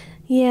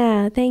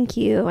 Yeah. Thank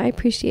you. I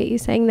appreciate you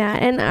saying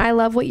that. And I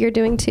love what you're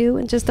doing too.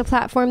 And just the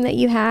platform that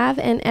you have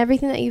and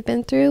everything that you've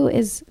been through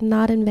is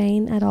not in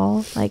vain at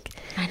all. Like,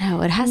 I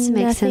know it has to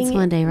make sense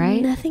one day,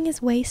 right? Nothing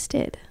is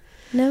wasted.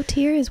 No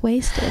tear is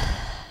wasted.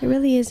 It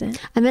really isn't.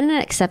 I'm in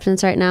an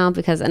acceptance right now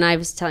and I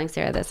was telling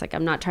Sarah this, like,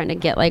 I'm not trying to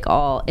get like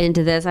all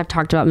into this. I've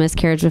talked about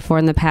miscarriage before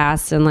in the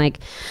past, and like,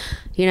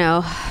 you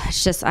know,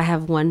 it's just, I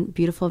have one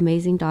beautiful,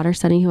 amazing daughter,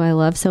 Sunny, who I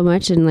love so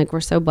much. And like,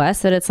 we're so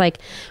blessed that it's like,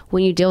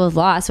 when you deal with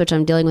loss, which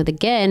I'm dealing with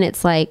again,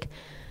 it's like,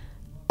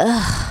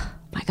 ugh,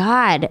 my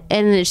God.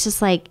 And it's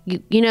just like,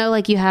 you know,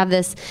 like you have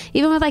this,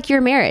 even with like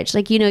your marriage,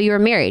 like, you know, you were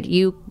married,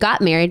 you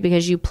got married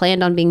because you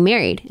planned on being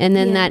married. And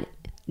then that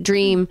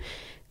dream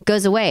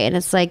goes away. And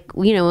it's like,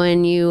 you know,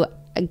 when you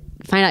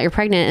find out you're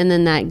pregnant and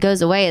then that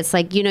goes away, it's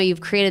like, you know, you've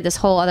created this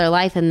whole other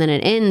life and then it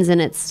ends,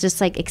 and it's just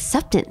like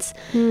acceptance.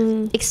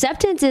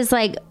 Acceptance is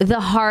like the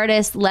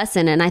hardest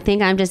lesson. And I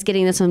think I'm just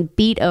getting this one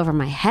beat over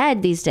my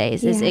head these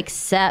days, is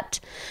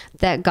accept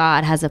that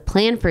God has a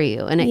plan for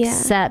you, and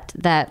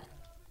accept that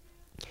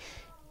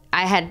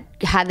I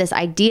had this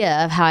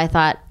idea of how I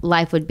thought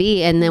life would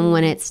be. And then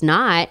when it's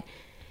not,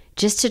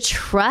 just to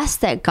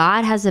trust that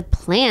God has a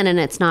plan and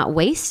it's not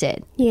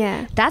wasted.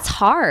 Yeah. That's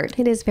hard.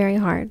 It is very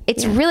hard.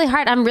 It's really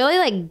hard. I'm really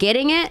like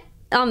getting it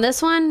on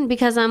this one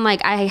because I'm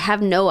like, I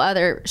have no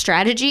other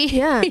strategy.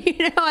 Yeah.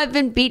 You know, I've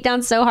been beat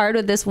down so hard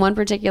with this one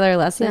particular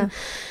lesson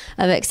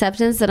of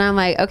acceptance that I'm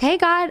like, okay,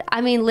 God,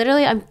 I mean,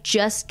 literally, I'm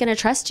just going to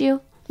trust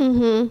you.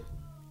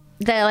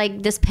 That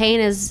like this pain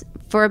is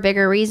for a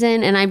bigger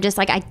reason. And I'm just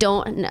like, I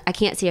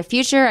can't see a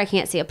future. I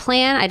can't see a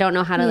plan. I don't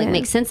know how to like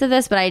make sense of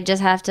this, but I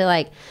just have to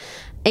like,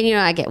 and you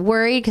know, I get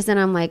worried because then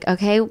I'm like,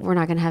 okay, we're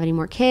not going to have any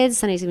more kids.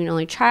 Sunny's going to be an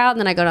only child.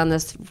 And then I go down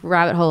this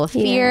rabbit hole of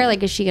fear.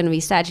 Like, is she going to be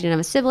sad she didn't have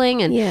a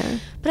sibling?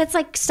 And but it's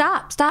like,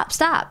 stop,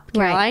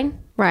 Caroline.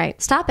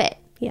 Right. Stop it.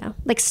 Yeah.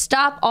 Like,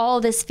 stop all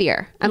this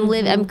fear.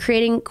 I'm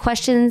creating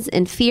questions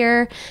and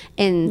fear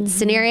and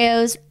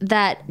scenarios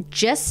that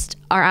just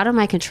are out of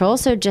my control.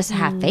 So just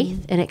have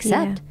faith and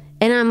accept.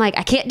 And I'm like,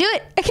 I can't do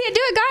it. God.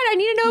 I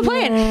need to know a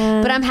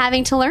plan. But I'm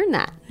having to learn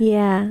that.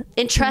 Yeah.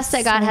 And trust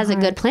that God has a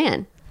good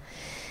plan.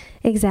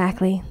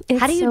 Exactly.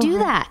 How do you do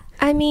that?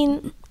 I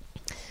mean,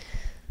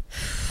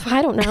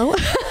 I don't know.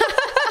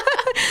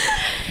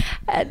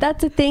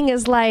 That's the thing,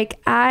 is like,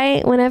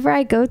 whenever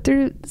I go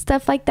through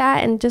stuff like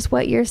that and just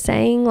what you're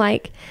saying,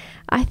 like,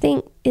 I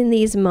think in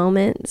these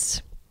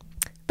moments,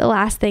 the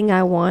last thing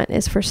I want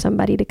is for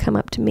somebody to come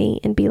up to me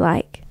and be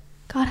like,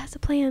 God has a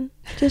plan.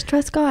 Just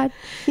trust God.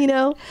 You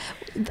know,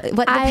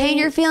 what the pain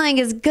you're feeling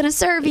is going to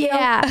serve you.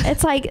 Yeah.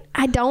 It's like,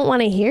 I don't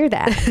want to hear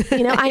that.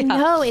 You know, I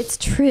know it's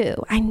true.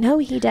 I know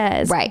he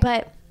does. Right.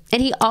 But,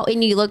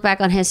 and you look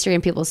back on history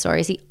and people's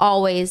stories, he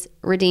always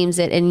redeems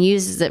it and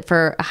uses it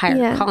for a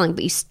higher calling,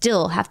 but you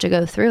still have to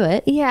go through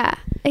it. Yeah,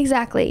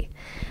 exactly.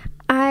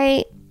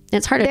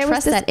 It's hard to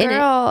trust that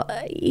girl,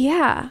 in it.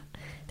 Yeah.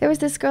 There was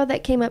this girl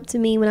that came up to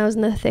me when I was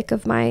in the thick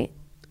of my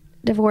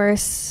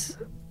divorce.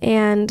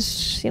 And,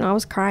 you know, I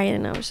was crying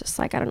and I was just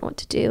like, I don't know what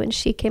to do. And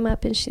she came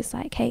up and she's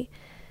like, hey,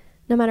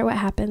 no matter what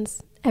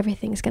happens,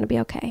 everything's going to be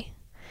okay.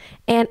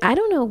 And I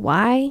don't know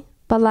why,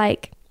 but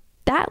like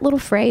that little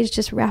phrase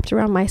just wrapped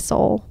around my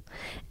soul.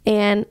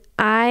 And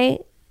I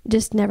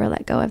just never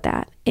let go of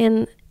that.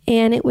 And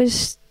it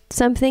was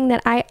something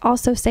that I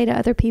also say to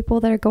other people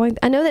that are going,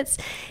 I know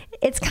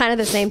it's kind of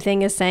the same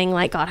thing as saying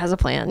like, God has a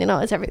plan, you know,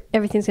 it's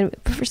everything's going to,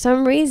 but for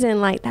some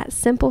reason, like that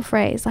simple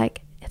phrase,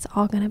 like, it's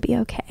all going to be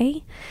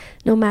okay.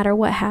 No matter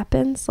what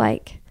happens,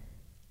 like,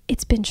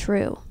 it's been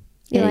true.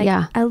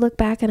 I look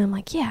back and I'm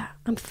like, yeah,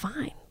 I'm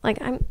fine. Like,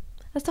 I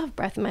still have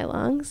breath in my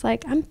lungs.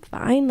 Like, I'm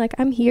fine. Like,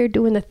 I'm here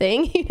doing the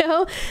thing, you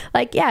know?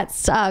 Like, yeah, it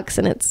sucks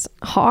and it's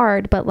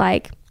hard, but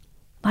like,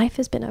 life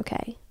has been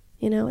okay.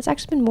 You know, it's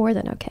actually been more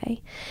than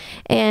okay.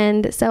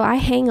 And so I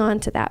hang on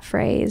to that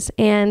phrase,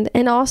 and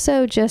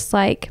also just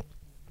like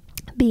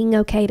being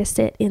okay to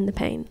sit in the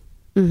pain,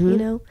 you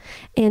know,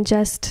 and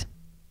just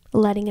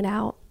letting it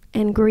out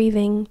and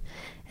grieving.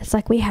 It's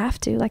like we have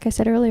to, like I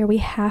said earlier, we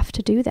have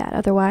to do that.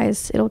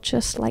 Otherwise it'll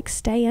just like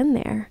stay in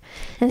there.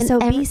 And so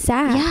be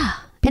sad. Yeah.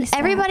 And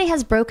everybody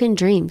has broken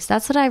dreams.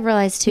 That's what I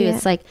realized too. Yeah.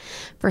 It's like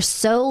for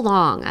so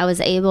long I was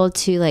able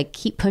to like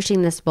keep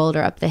pushing this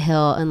boulder up the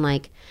hill, and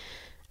like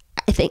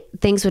I think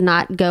things would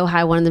not go how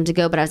I wanted them to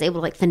go, but I was able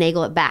to like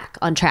finagle it back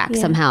on track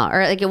somehow.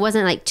 Or like it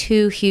wasn't like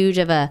too huge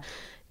of a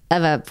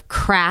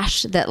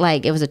crash that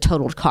like it was a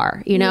totaled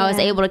car. You know, I was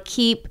able to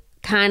keep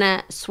kind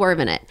of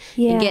swerving it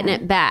and getting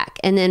it back.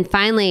 And then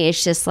finally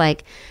it's just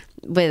like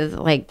with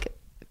like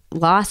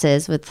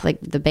losses with like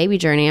the baby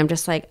journey, I'm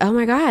just like, oh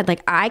my God,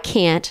 like I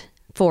can't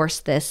force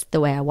this the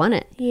way I want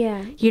it.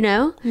 Yeah. You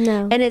know?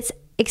 No. And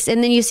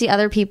and then you see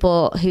other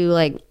people who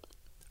like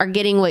are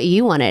getting what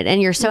you wanted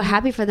and you're so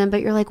happy for them,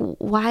 but you're like,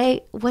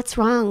 why, what's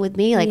wrong with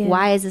me? Like,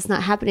 why is this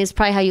not happening? It's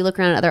probably how you look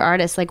around at other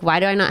artists. Like,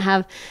 why do I not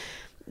have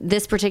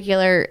this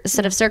particular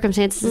set of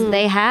circumstances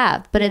they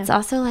have? But it's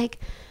also like,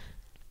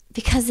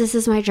 because this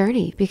is my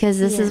journey, because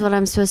this is what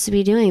I'm supposed to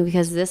be doing,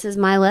 because this is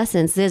my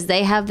lessons.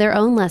 They have their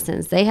own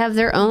lessons. They have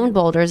their own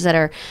boulders that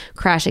are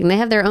crashing. They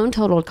have their own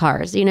totaled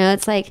cars. You know,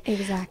 it's like,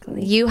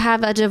 exactly. You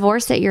have a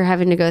divorce that you're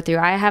having to go through.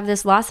 I have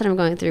this loss that I'm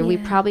going through.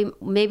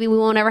 Maybe we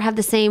won't ever have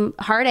the same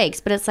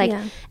heartaches, but it's like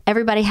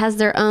everybody has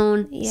their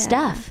own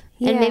stuff,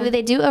 and maybe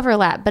they do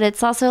overlap. But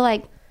it's also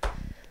like,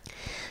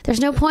 there's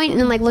no point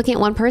in like looking at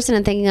one person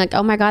and thinking like,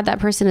 oh my God, that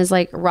person is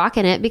like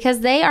rocking it,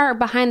 because they are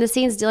behind the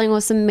scenes dealing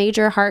with some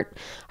major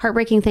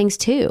heartbreaking things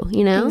too,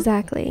 you know?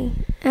 Exactly.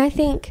 And I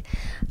think,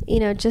 you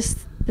know, just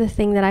the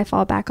thing that I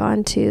fall back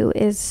on too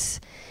is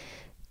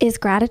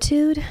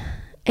gratitude,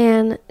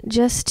 and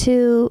just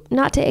to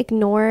not to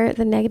ignore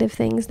the negative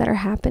things that are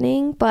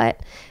happening,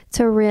 but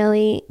to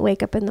really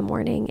wake up in the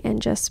morning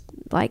and just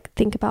like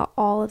think about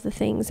all of the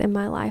things in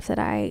my life that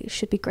I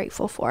should be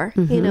grateful for.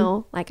 You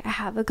know, like I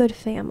have a good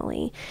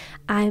family.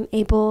 I'm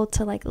able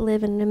to like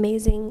live in an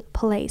amazing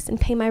place and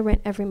pay my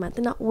rent every month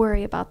and not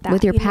worry about that.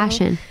 With your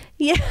passion.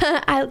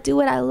 Yeah. I do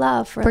what I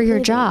love for your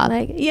living. job.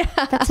 Like, yeah.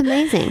 That's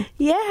amazing.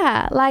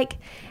 Yeah. Like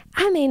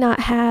I may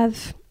not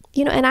have,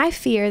 you know, and I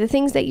fear the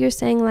things that you're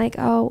saying, like,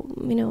 oh,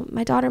 you know,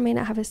 my daughter may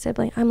not have a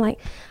sibling. I'm like,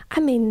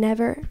 I may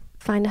never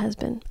find a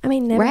husband. I may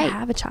never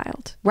have a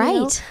child. Right.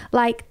 You know?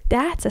 Like,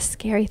 that's a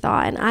scary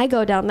thought. And I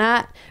go down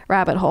that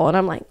rabbit hole and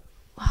I'm like,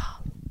 wow,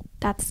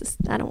 that's just,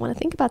 I don't want to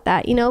think about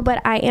that, you know,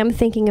 but I am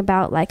thinking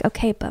about like,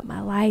 okay, but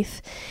my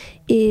life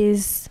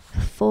is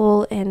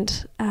full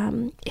and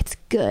it's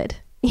good,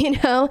 you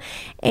know,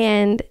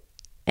 and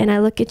I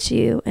look at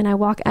you and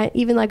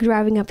even like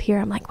driving up here,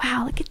 I'm like,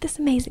 wow, look at this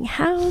amazing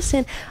house.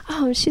 And,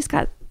 oh, she's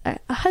got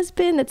a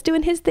husband that's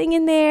doing his thing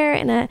in there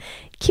and a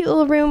cute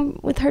little room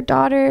with her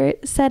daughter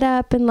set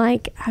up. And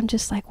like, I'm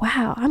just like,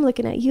 wow, I'm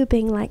looking at you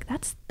being like,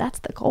 that's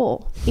the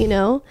goal, you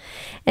know?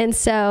 And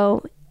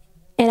so,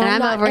 I'm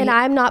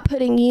not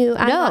putting you,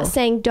 I'm not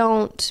saying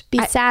don't be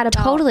sad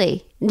about.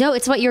 Totally. No,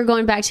 it's what you were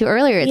going back to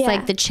earlier. It's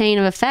like the chain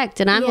of effect.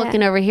 And I'm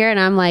looking over here and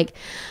I'm like,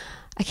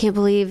 I can't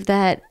believe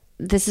that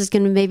this is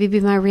going to maybe be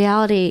my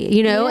reality,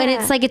 you know? And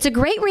it's like, it's a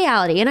great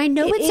reality. And I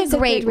know it's a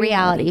great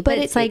reality, but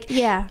it's like,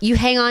 you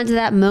hang on to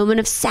that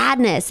moment of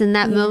sadness and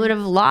that moment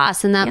of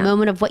loss and that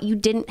moment of what you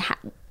don't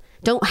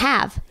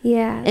have.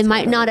 Yeah. And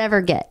might not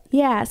ever get.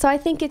 Yeah. So I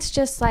think it's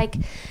just like,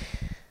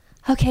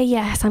 okay,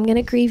 yes, I'm going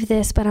to grieve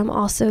this, but I'm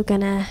also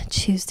going to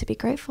choose to be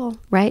grateful.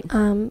 Right.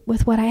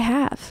 With what I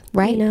have.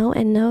 Right. You know,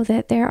 and know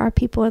that there are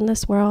people in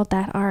this world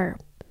that are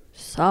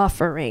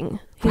suffering.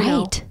 You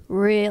know,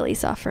 really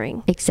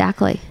suffering.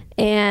 Exactly.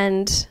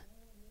 And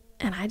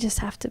I just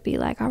have to be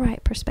like, all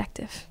right,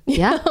 perspective.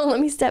 Yeah. Let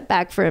me step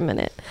back for a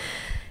minute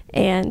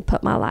and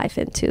put my life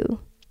into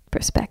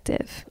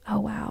perspective.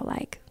 Oh, wow.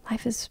 Like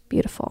life is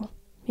beautiful.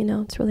 You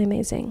know, it's really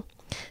amazing.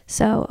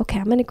 So, okay,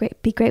 I'm going to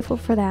be grateful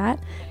for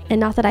that. And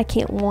not that I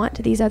can't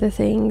want these other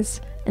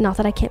things, and not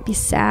that I can't be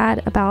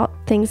sad about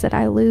things that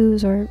I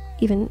lose, or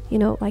even, you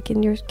know, like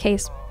in your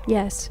case,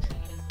 yes,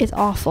 it's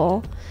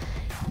awful.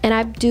 And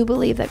I do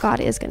believe that God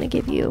is going to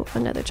give you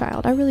another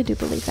child. I really do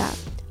believe that.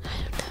 I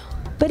don't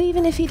know. But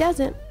even if he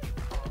doesn't,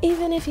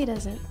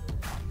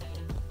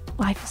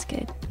 life is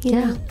good. You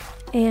know?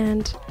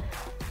 And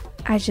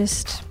I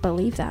just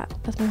believe that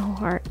with my whole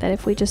heart, that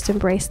if we just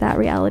embrace that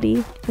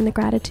reality and the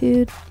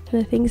gratitude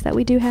and the things that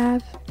we do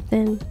have,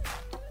 then,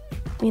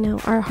 you know,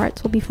 our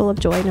hearts will be full of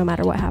joy no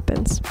matter what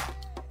happens.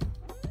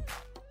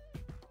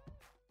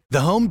 The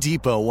Home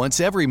Depot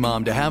wants every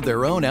mom to have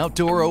their own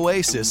outdoor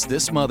oasis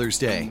this Mother's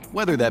Day,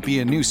 whether that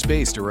be a new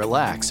space to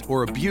relax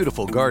or a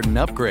beautiful garden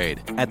upgrade.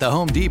 At the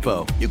Home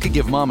Depot, you can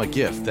give mom a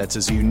gift that's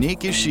as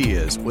unique as she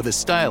is, with a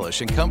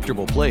stylish and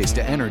comfortable place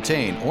to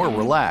entertain or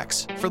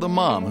relax for the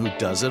mom who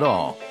does it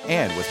all.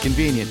 And with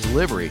convenient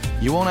delivery,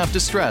 you won't have to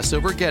stress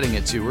over getting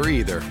it to her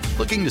either.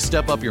 Looking to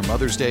step up your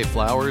Mother's Day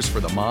flowers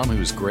for the mom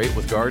who's great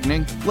with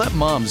gardening? Let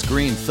Mom's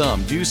Green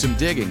Thumb do some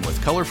digging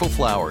with colorful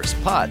flowers,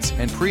 pots,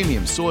 and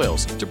premium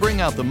soils to bring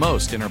out the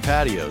most in her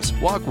patios,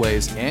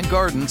 walkways, and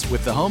gardens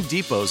with the Home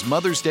Depot's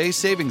Mother's Day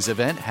Savings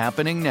Event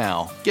happening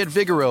now. Get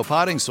Vigoro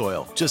potting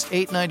soil, just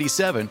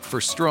 $8.97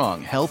 for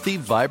strong, healthy,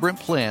 vibrant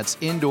plants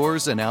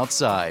indoors and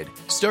outside.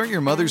 Start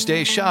your Mother's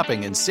Day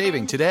shopping and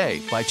saving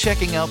today by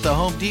checking out the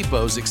Home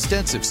Depot's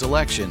extensive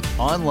selection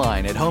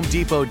online at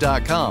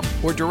homedepot.com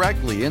or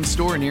directly in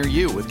store near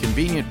you with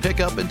convenient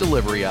pickup and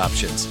delivery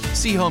options.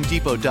 See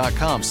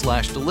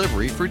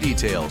homedepot.com/delivery for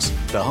details.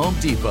 The Home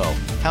Depot,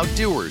 how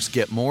doers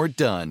get more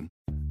done.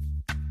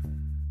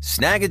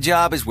 Snag a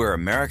Job is where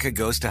America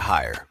goes to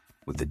hire,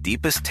 with the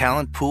deepest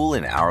talent pool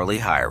in hourly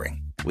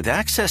hiring. With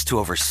access to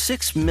over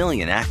 6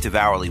 million active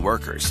hourly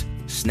workers,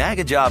 Snag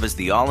a Job is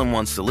the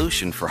all-in-one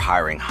solution for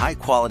hiring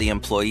high-quality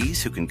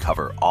employees who can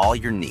cover all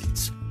your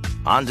needs.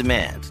 On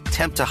demand,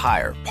 temp to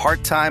hire,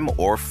 part-time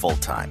or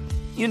full-time.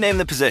 You name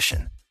the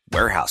position.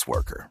 Warehouse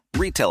worker,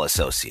 retail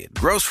associate,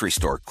 grocery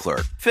store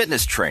clerk,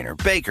 fitness trainer,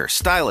 baker,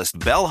 stylist,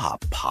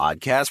 bellhop,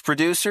 podcast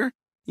producer.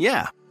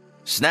 Yeah,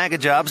 Snag a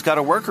Job's got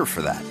a worker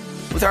for that.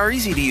 With our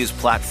easy-to-use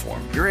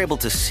platform, you're able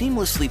to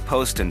seamlessly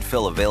post and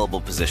fill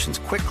available positions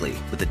quickly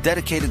with a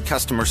dedicated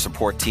customer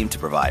support team to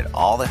provide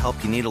all the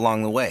help you need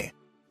along the way.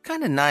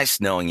 Kind of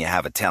nice knowing you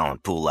have a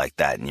talent pool like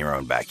that in your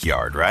own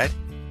backyard, right?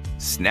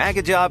 Snag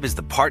a Job is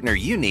the partner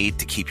you need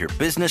to keep your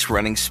business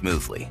running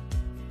smoothly.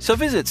 So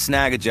visit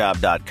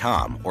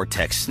snagajob.com or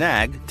text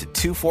SNAG to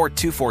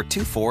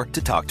 242424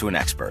 to talk to an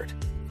expert.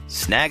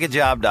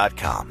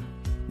 Snagajob.com,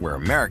 where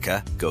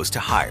America goes to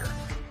hire.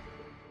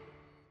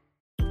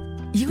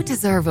 You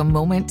deserve a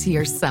moment to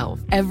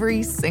yourself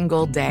every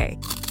single day.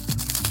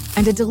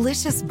 And a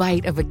delicious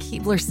bite of a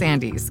Keebler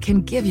Sandies can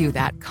give you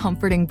that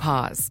comforting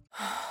pause.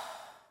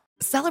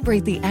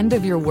 Celebrate the end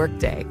of your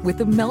workday with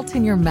the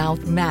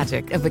melt-in-your-mouth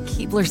magic of a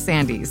Keebler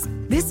Sandies.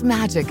 This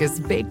magic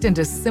is baked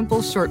into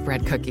simple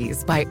shortbread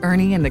cookies by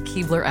Ernie and the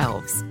Keebler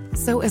Elves.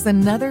 So as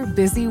another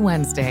busy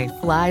Wednesday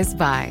flies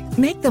by,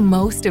 make the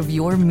most of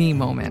your me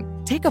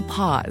moment. Take a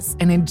pause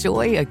and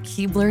enjoy a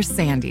Keebler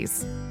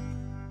Sandies.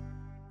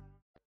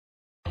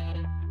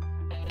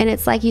 And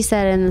it's like you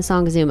said in the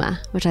song Zuma,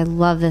 which I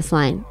love this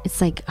line.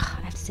 It's like, I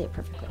have to say it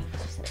perfectly.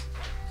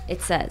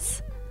 It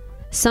says,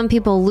 some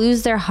people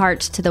lose their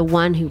hearts to the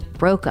one who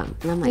broke them.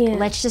 And I'm like,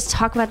 let's just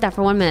talk about that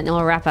for 1 minute and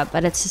we'll wrap up.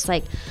 But it's just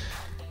like,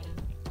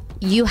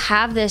 you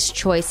have this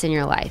choice in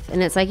your life.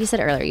 And it's like you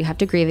said earlier, you have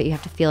to grieve it, you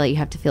have to feel it, you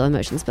have to feel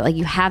emotions. But like,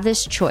 you have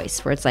this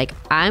choice where it's like,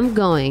 I'm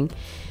going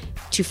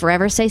to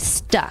forever stay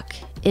stuck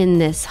in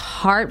this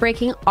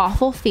heartbreaking,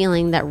 awful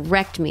feeling that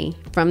wrecked me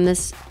from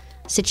this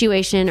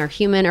situation or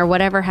human or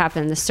whatever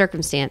happened, the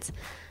circumstance.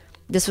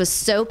 This was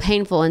so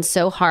painful and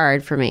so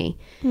hard for me.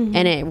 Mm-hmm.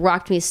 And it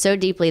rocked me so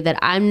deeply that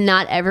I'm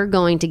not ever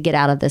going to get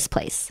out of this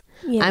place.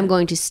 Yeah. I'm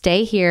going to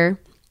stay here.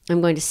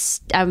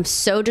 I'm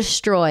so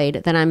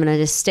destroyed that I'm going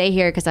to just stay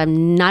here because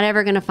I'm not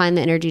ever going to find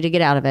the energy to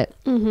get out of it.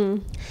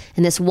 Mm-hmm.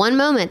 And this one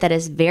moment that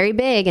is very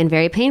big and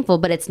very painful,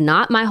 but it's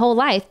not my whole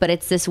life, but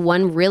it's this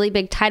one really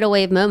big tidal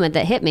wave moment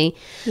that hit me.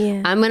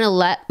 Yeah. I'm going to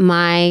let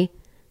my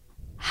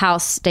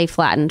house stay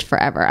flattened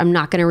forever. I'm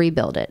not going to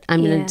rebuild it.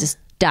 I'm going to just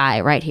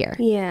die right here.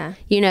 Yeah.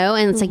 You know,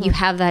 and it's like you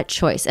have that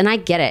choice. And I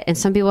get it. And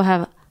some people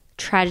have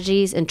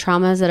tragedies and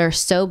traumas that are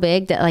so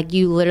big that like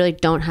you literally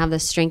don't have the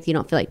strength, you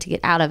don't feel like to get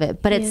out of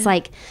it. But it's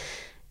like,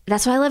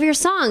 that's why I love your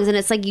songs. And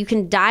it's like you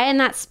can die in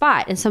that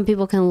spot and some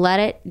people can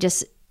let it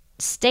just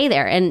stay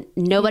there and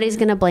nobody's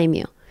going to blame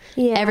you.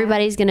 Yeah.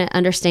 Everybody's going to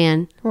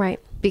understand. Right.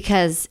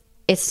 Because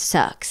it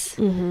sucks.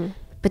 Mm-hmm.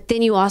 But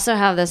then you also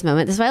have this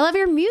moment. This is why I love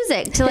your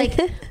music. To like,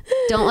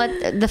 don't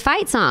let the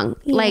fight song,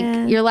 like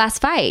your last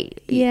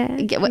fight. Yeah.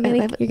 You're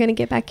going to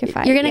get back your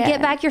fight. You're going to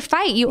get back your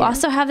fight. You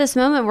also have this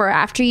moment where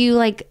after you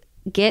like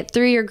get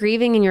through your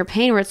grieving and your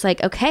pain where it's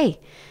like, okay,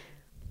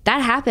 that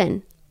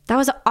happened. That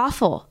was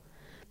awful.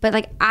 But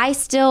like, I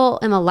still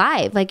am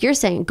alive. Like you're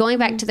saying, going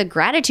back to the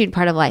gratitude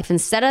part of life,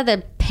 instead of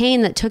the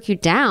pain that took you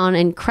down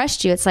and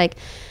crushed you, it's like,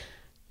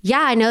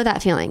 yeah, I know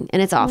that feeling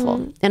and it's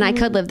awful and I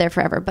could live there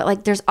forever. But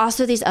like, there's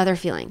also these other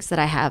feelings that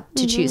I have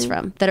to choose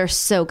from that are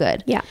so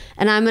good. Yeah.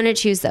 And I'm going to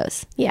choose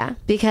those. Yeah.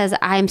 Because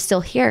I'm still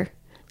here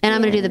and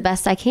I'm going to do the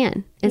best I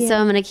can. And so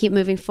I'm going to keep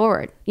moving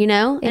forward, you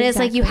know? And it's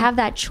like, you have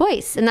that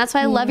choice. And that's why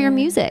I love your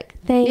music.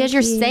 Because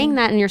you're saying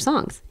that in your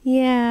songs.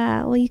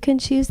 Yeah. Well, you can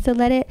choose to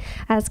let it,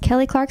 as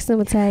Kelly Clarkson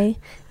would say,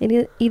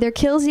 it either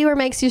kills you or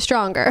makes you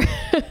stronger.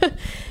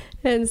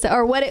 And so,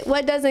 or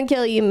what doesn't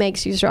kill you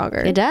makes you stronger.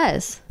 It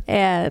does.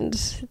 And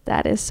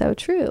that is so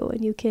true.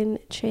 And you can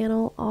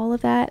channel all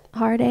of that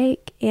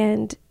heartache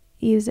and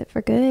use it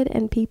for good.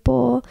 And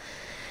people,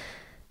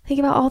 think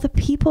about all the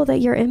people that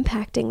you're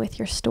impacting with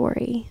your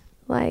story.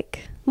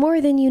 Like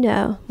more than you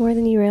know, more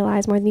than you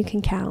realize, more than you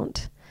can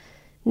count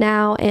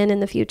now and in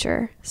the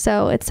future.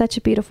 So it's such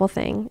a beautiful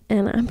thing.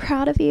 And I'm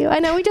proud of you. I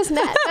know we just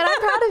met, but I'm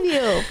proud of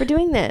you for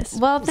doing this.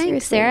 Well, thanks,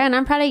 seriously. Sarah. And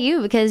I'm proud of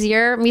you because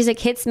your music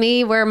hits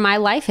me where my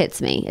life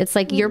hits me. It's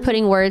like you're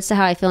putting words to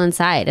how I feel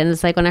inside. And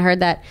it's like when I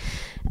heard that,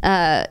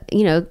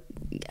 you know,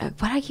 what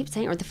do I keep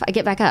saying? Or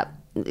get back up.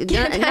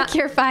 Get back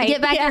your fight. Get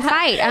back your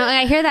fight.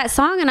 I hear that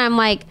song and I'm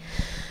like,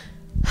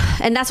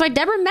 and that's why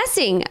Deborah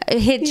Messing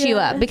hit you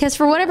up. Because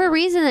for whatever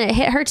reason, it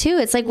hit her too.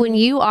 It's like when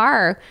you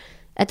are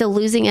at the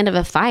losing end of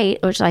a fight,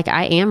 which like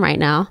I am right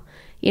now,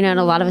 you know, and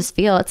a lot of us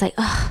feel, it's like,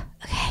 oh,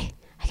 okay,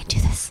 I can do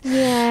this.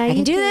 Yeah, I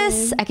can do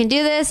this. I can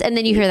do this. And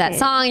then you hear that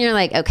song and you're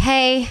like,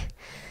 okay,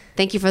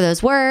 thank you for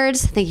those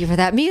words. Thank you for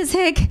that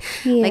music.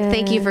 Yeah. Like,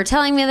 thank you for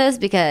telling me this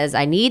because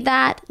I need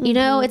that. You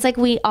know, it's like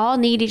we all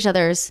need each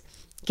other's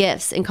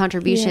gifts and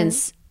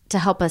contributions to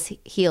help us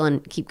heal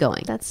and keep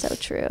going. That's so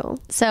true.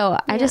 So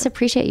I just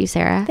appreciate you,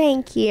 Sarah.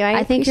 Thank you.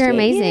 I think you're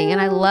amazing. And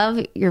I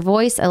love your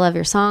voice. I love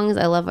your songs.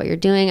 I love what you're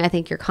doing. I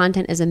think your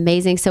content is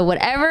amazing. So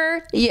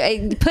whatever,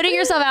 putting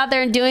yourself out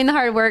there and doing the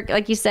hard work,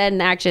 like you said, in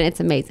action, it's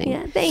amazing.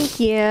 Yeah, thank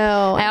you.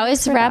 I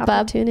always wrap up.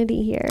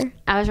 Opportunity here.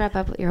 I always wrap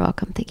up with, you're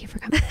welcome. Thank you for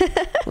coming.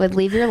 With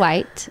Leave Your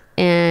Light.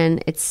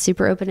 And it's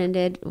super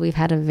open-ended. We've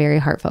had a very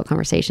heartfelt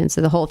conversation.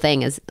 So the whole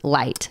thing is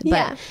light.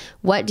 But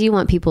what do you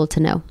want people to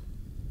know?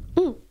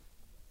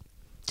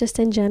 Just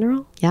in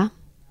general? Yeah.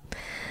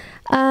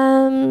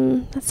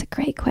 That's a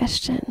great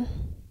question.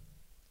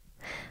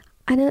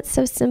 I know it's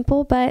so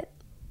simple, but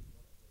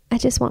I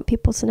just want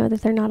people to know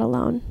that they're not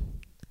alone.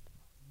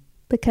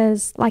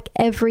 Because like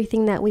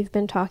everything that we've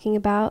been talking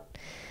about,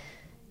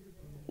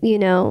 you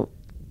know,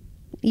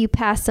 you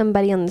pass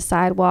somebody on the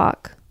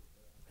sidewalk,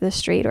 the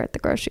street, or at the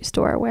grocery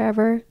store or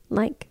wherever,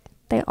 like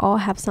they all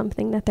have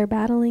something that they're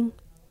battling.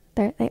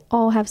 They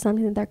all have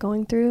something that they're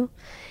going through.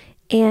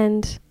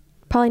 And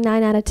probably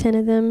 9 out of 10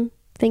 of them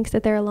thinks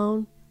that they're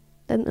alone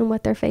in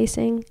what they're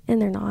facing,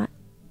 and they're not.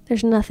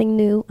 There's nothing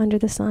new under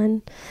the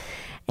sun.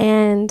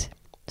 And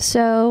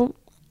so,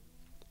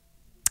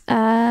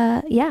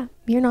 yeah,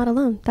 you're not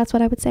alone. That's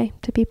what I would say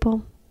to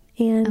people.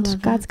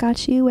 And God's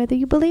got you, whether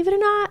you believe it or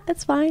not.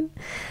 That's fine.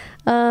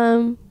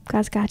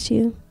 God's got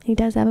you. He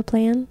does have a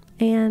plan.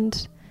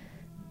 And,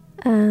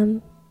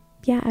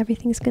 yeah,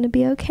 everything's going to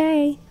be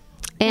okay.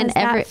 And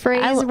that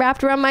phrase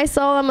wrapped around my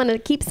soul, I'm going to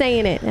keep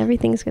saying it.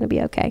 Everything's going to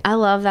be okay. I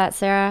love that,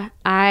 Sarah.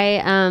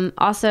 I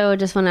also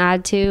just want to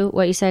add to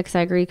what you said, because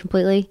I agree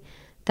completely,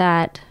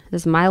 that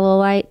this is my little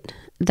light,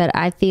 that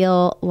I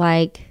feel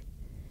like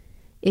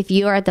if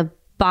you are at the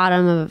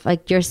bottom of,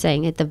 like you're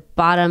saying, at the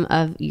bottom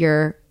of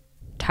your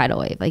tidal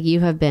wave, like you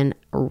have been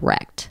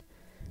wrecked,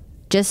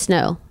 just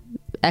know,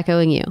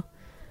 echoing you,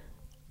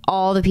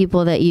 all the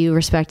people that you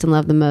respect and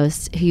love the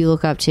most, who you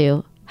look up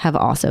to, have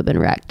also been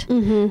wrecked.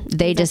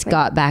 They just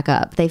got back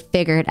up. They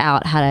figured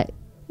out how to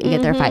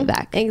get their fight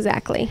back.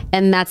 Exactly.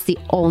 And that's the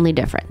only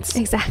difference.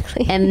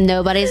 Exactly. And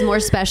nobody's more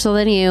special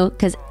than you,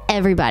 because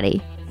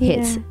everybody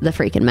hits the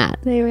freaking mat.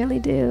 They really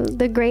do.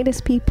 The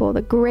greatest people,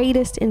 the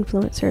greatest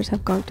influencers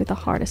have gone through the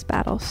hardest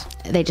battles.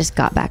 They just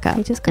got back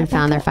up and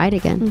found their fight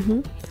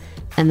again.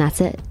 And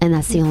that's it. And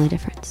that's the only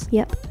difference.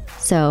 Yep.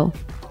 So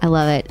I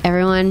love it.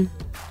 Everyone,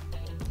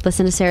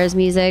 listen to Sarah's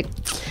music.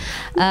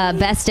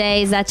 Best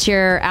Days, that's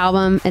your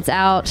album. It's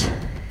out.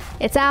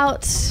 It's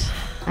out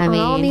on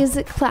all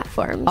music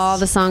platforms. All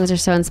the songs are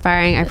so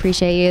inspiring. I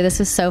appreciate you. This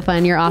was so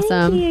fun. You're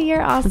awesome. Thank you.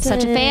 You're awesome. I'm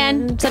such a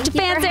fan. Such a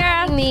fan,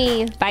 Sarah.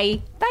 Me.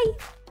 Bye. Bye.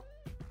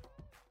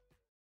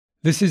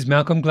 This is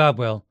Malcolm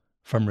Gladwell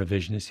from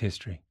Revisionist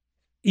History.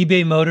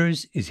 eBay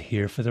Motors is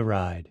here for the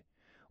ride.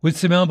 With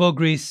some elbow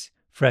grease,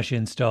 fresh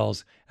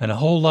installs, and a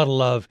whole lot of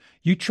love,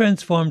 you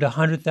transformed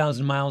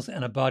 100,000 miles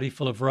and a body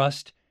full of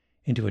rust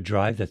into a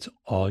drive that's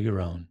all your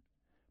own.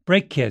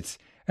 Brake kits,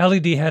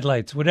 LED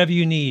headlights, whatever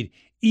you need,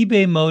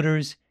 eBay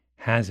Motors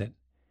has it.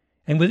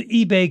 And with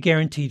eBay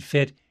Guaranteed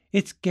Fit,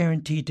 it's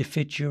guaranteed to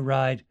fit your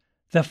ride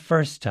the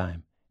first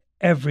time,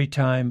 every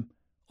time,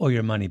 or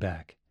your money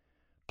back.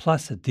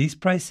 Plus, at these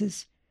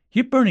prices,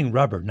 you're burning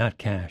rubber, not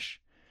cash.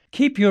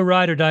 Keep your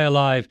ride or die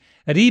alive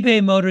at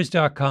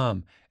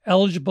ebaymotors.com.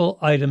 Eligible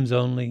items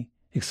only.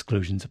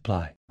 Exclusions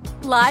apply.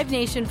 Live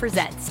Nation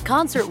presents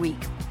Concert Week.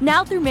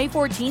 Now through May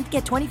 14th,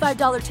 get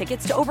 $25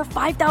 tickets to over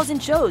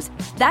 5,000 shows.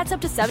 That's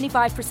up to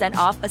 75%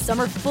 off a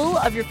summer full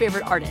of your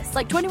favorite artists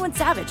like 21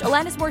 Savage,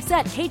 Alanis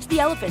Morissette, Cage the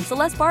Elephant,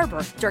 Celeste Barber,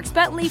 Dierks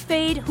Bentley,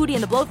 Fade, Hootie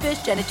and the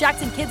Blowfish, Janet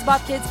Jackson, Kids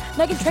Bop Kids,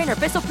 Meghan Trainor,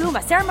 Peso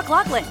Pluma, Sarah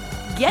McLachlan.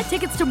 Get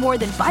tickets to more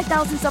than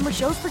 5,000 summer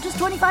shows for just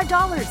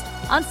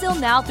 $25. On sale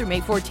now through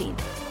May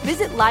 14th.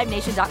 Visit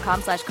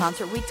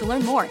LiveNation.com/Concert Week to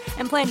learn more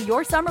and plan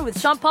your summer with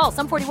Sean Paul,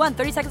 Sum 41,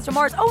 30 Seconds to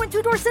Mars, and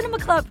Two Door Cinema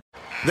Club.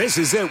 This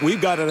is it. We've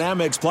got an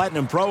Amex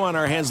Platinum Pro on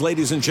our hands,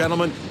 ladies and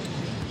gentlemen.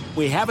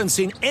 We haven't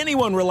seen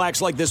anyone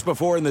relax like this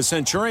before in the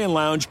Centurion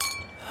Lounge.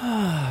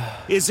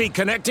 Is he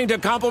connecting to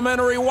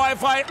complimentary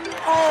Wi-Fi?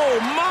 Oh,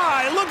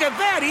 my. Look at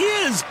that. He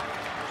is.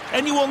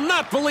 And you will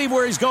not believe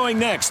where he's going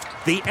next.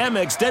 The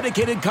Amex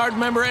dedicated card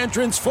member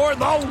entrance for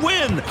the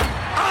win.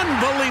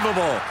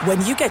 Unbelievable.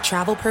 When you get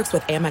travel perks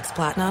with Amex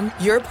Platinum,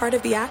 you're part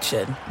of the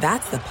action.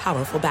 That's the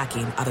powerful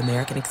backing of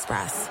American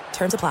Express.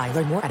 Terms apply.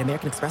 Learn more at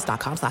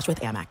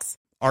americanexpress.com/withAmex.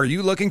 Are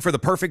you looking for the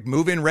perfect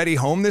move-in ready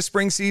home this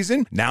spring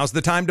season? Now's the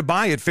time to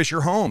buy at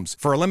Fisher Homes.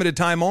 For a limited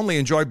time only,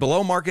 enjoy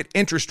below-market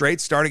interest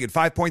rates starting at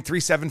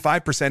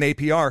 5.375%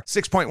 APR,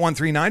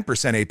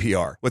 6.139%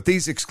 APR. With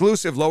these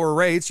exclusive lower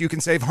rates, you can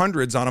save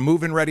hundreds on a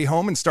move-in ready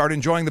home and start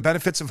enjoying the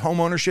benefits of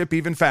homeownership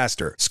even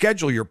faster.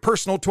 Schedule your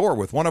personal tour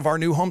with one of our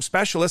new home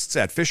specialists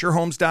at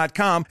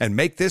FisherHomes.com and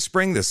make this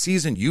spring the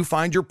season you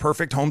find your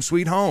perfect home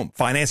sweet home.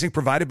 Financing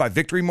provided by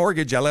Victory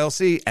Mortgage,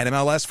 LLC,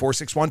 NMLS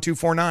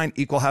 461249,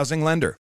 Equal Housing Lender.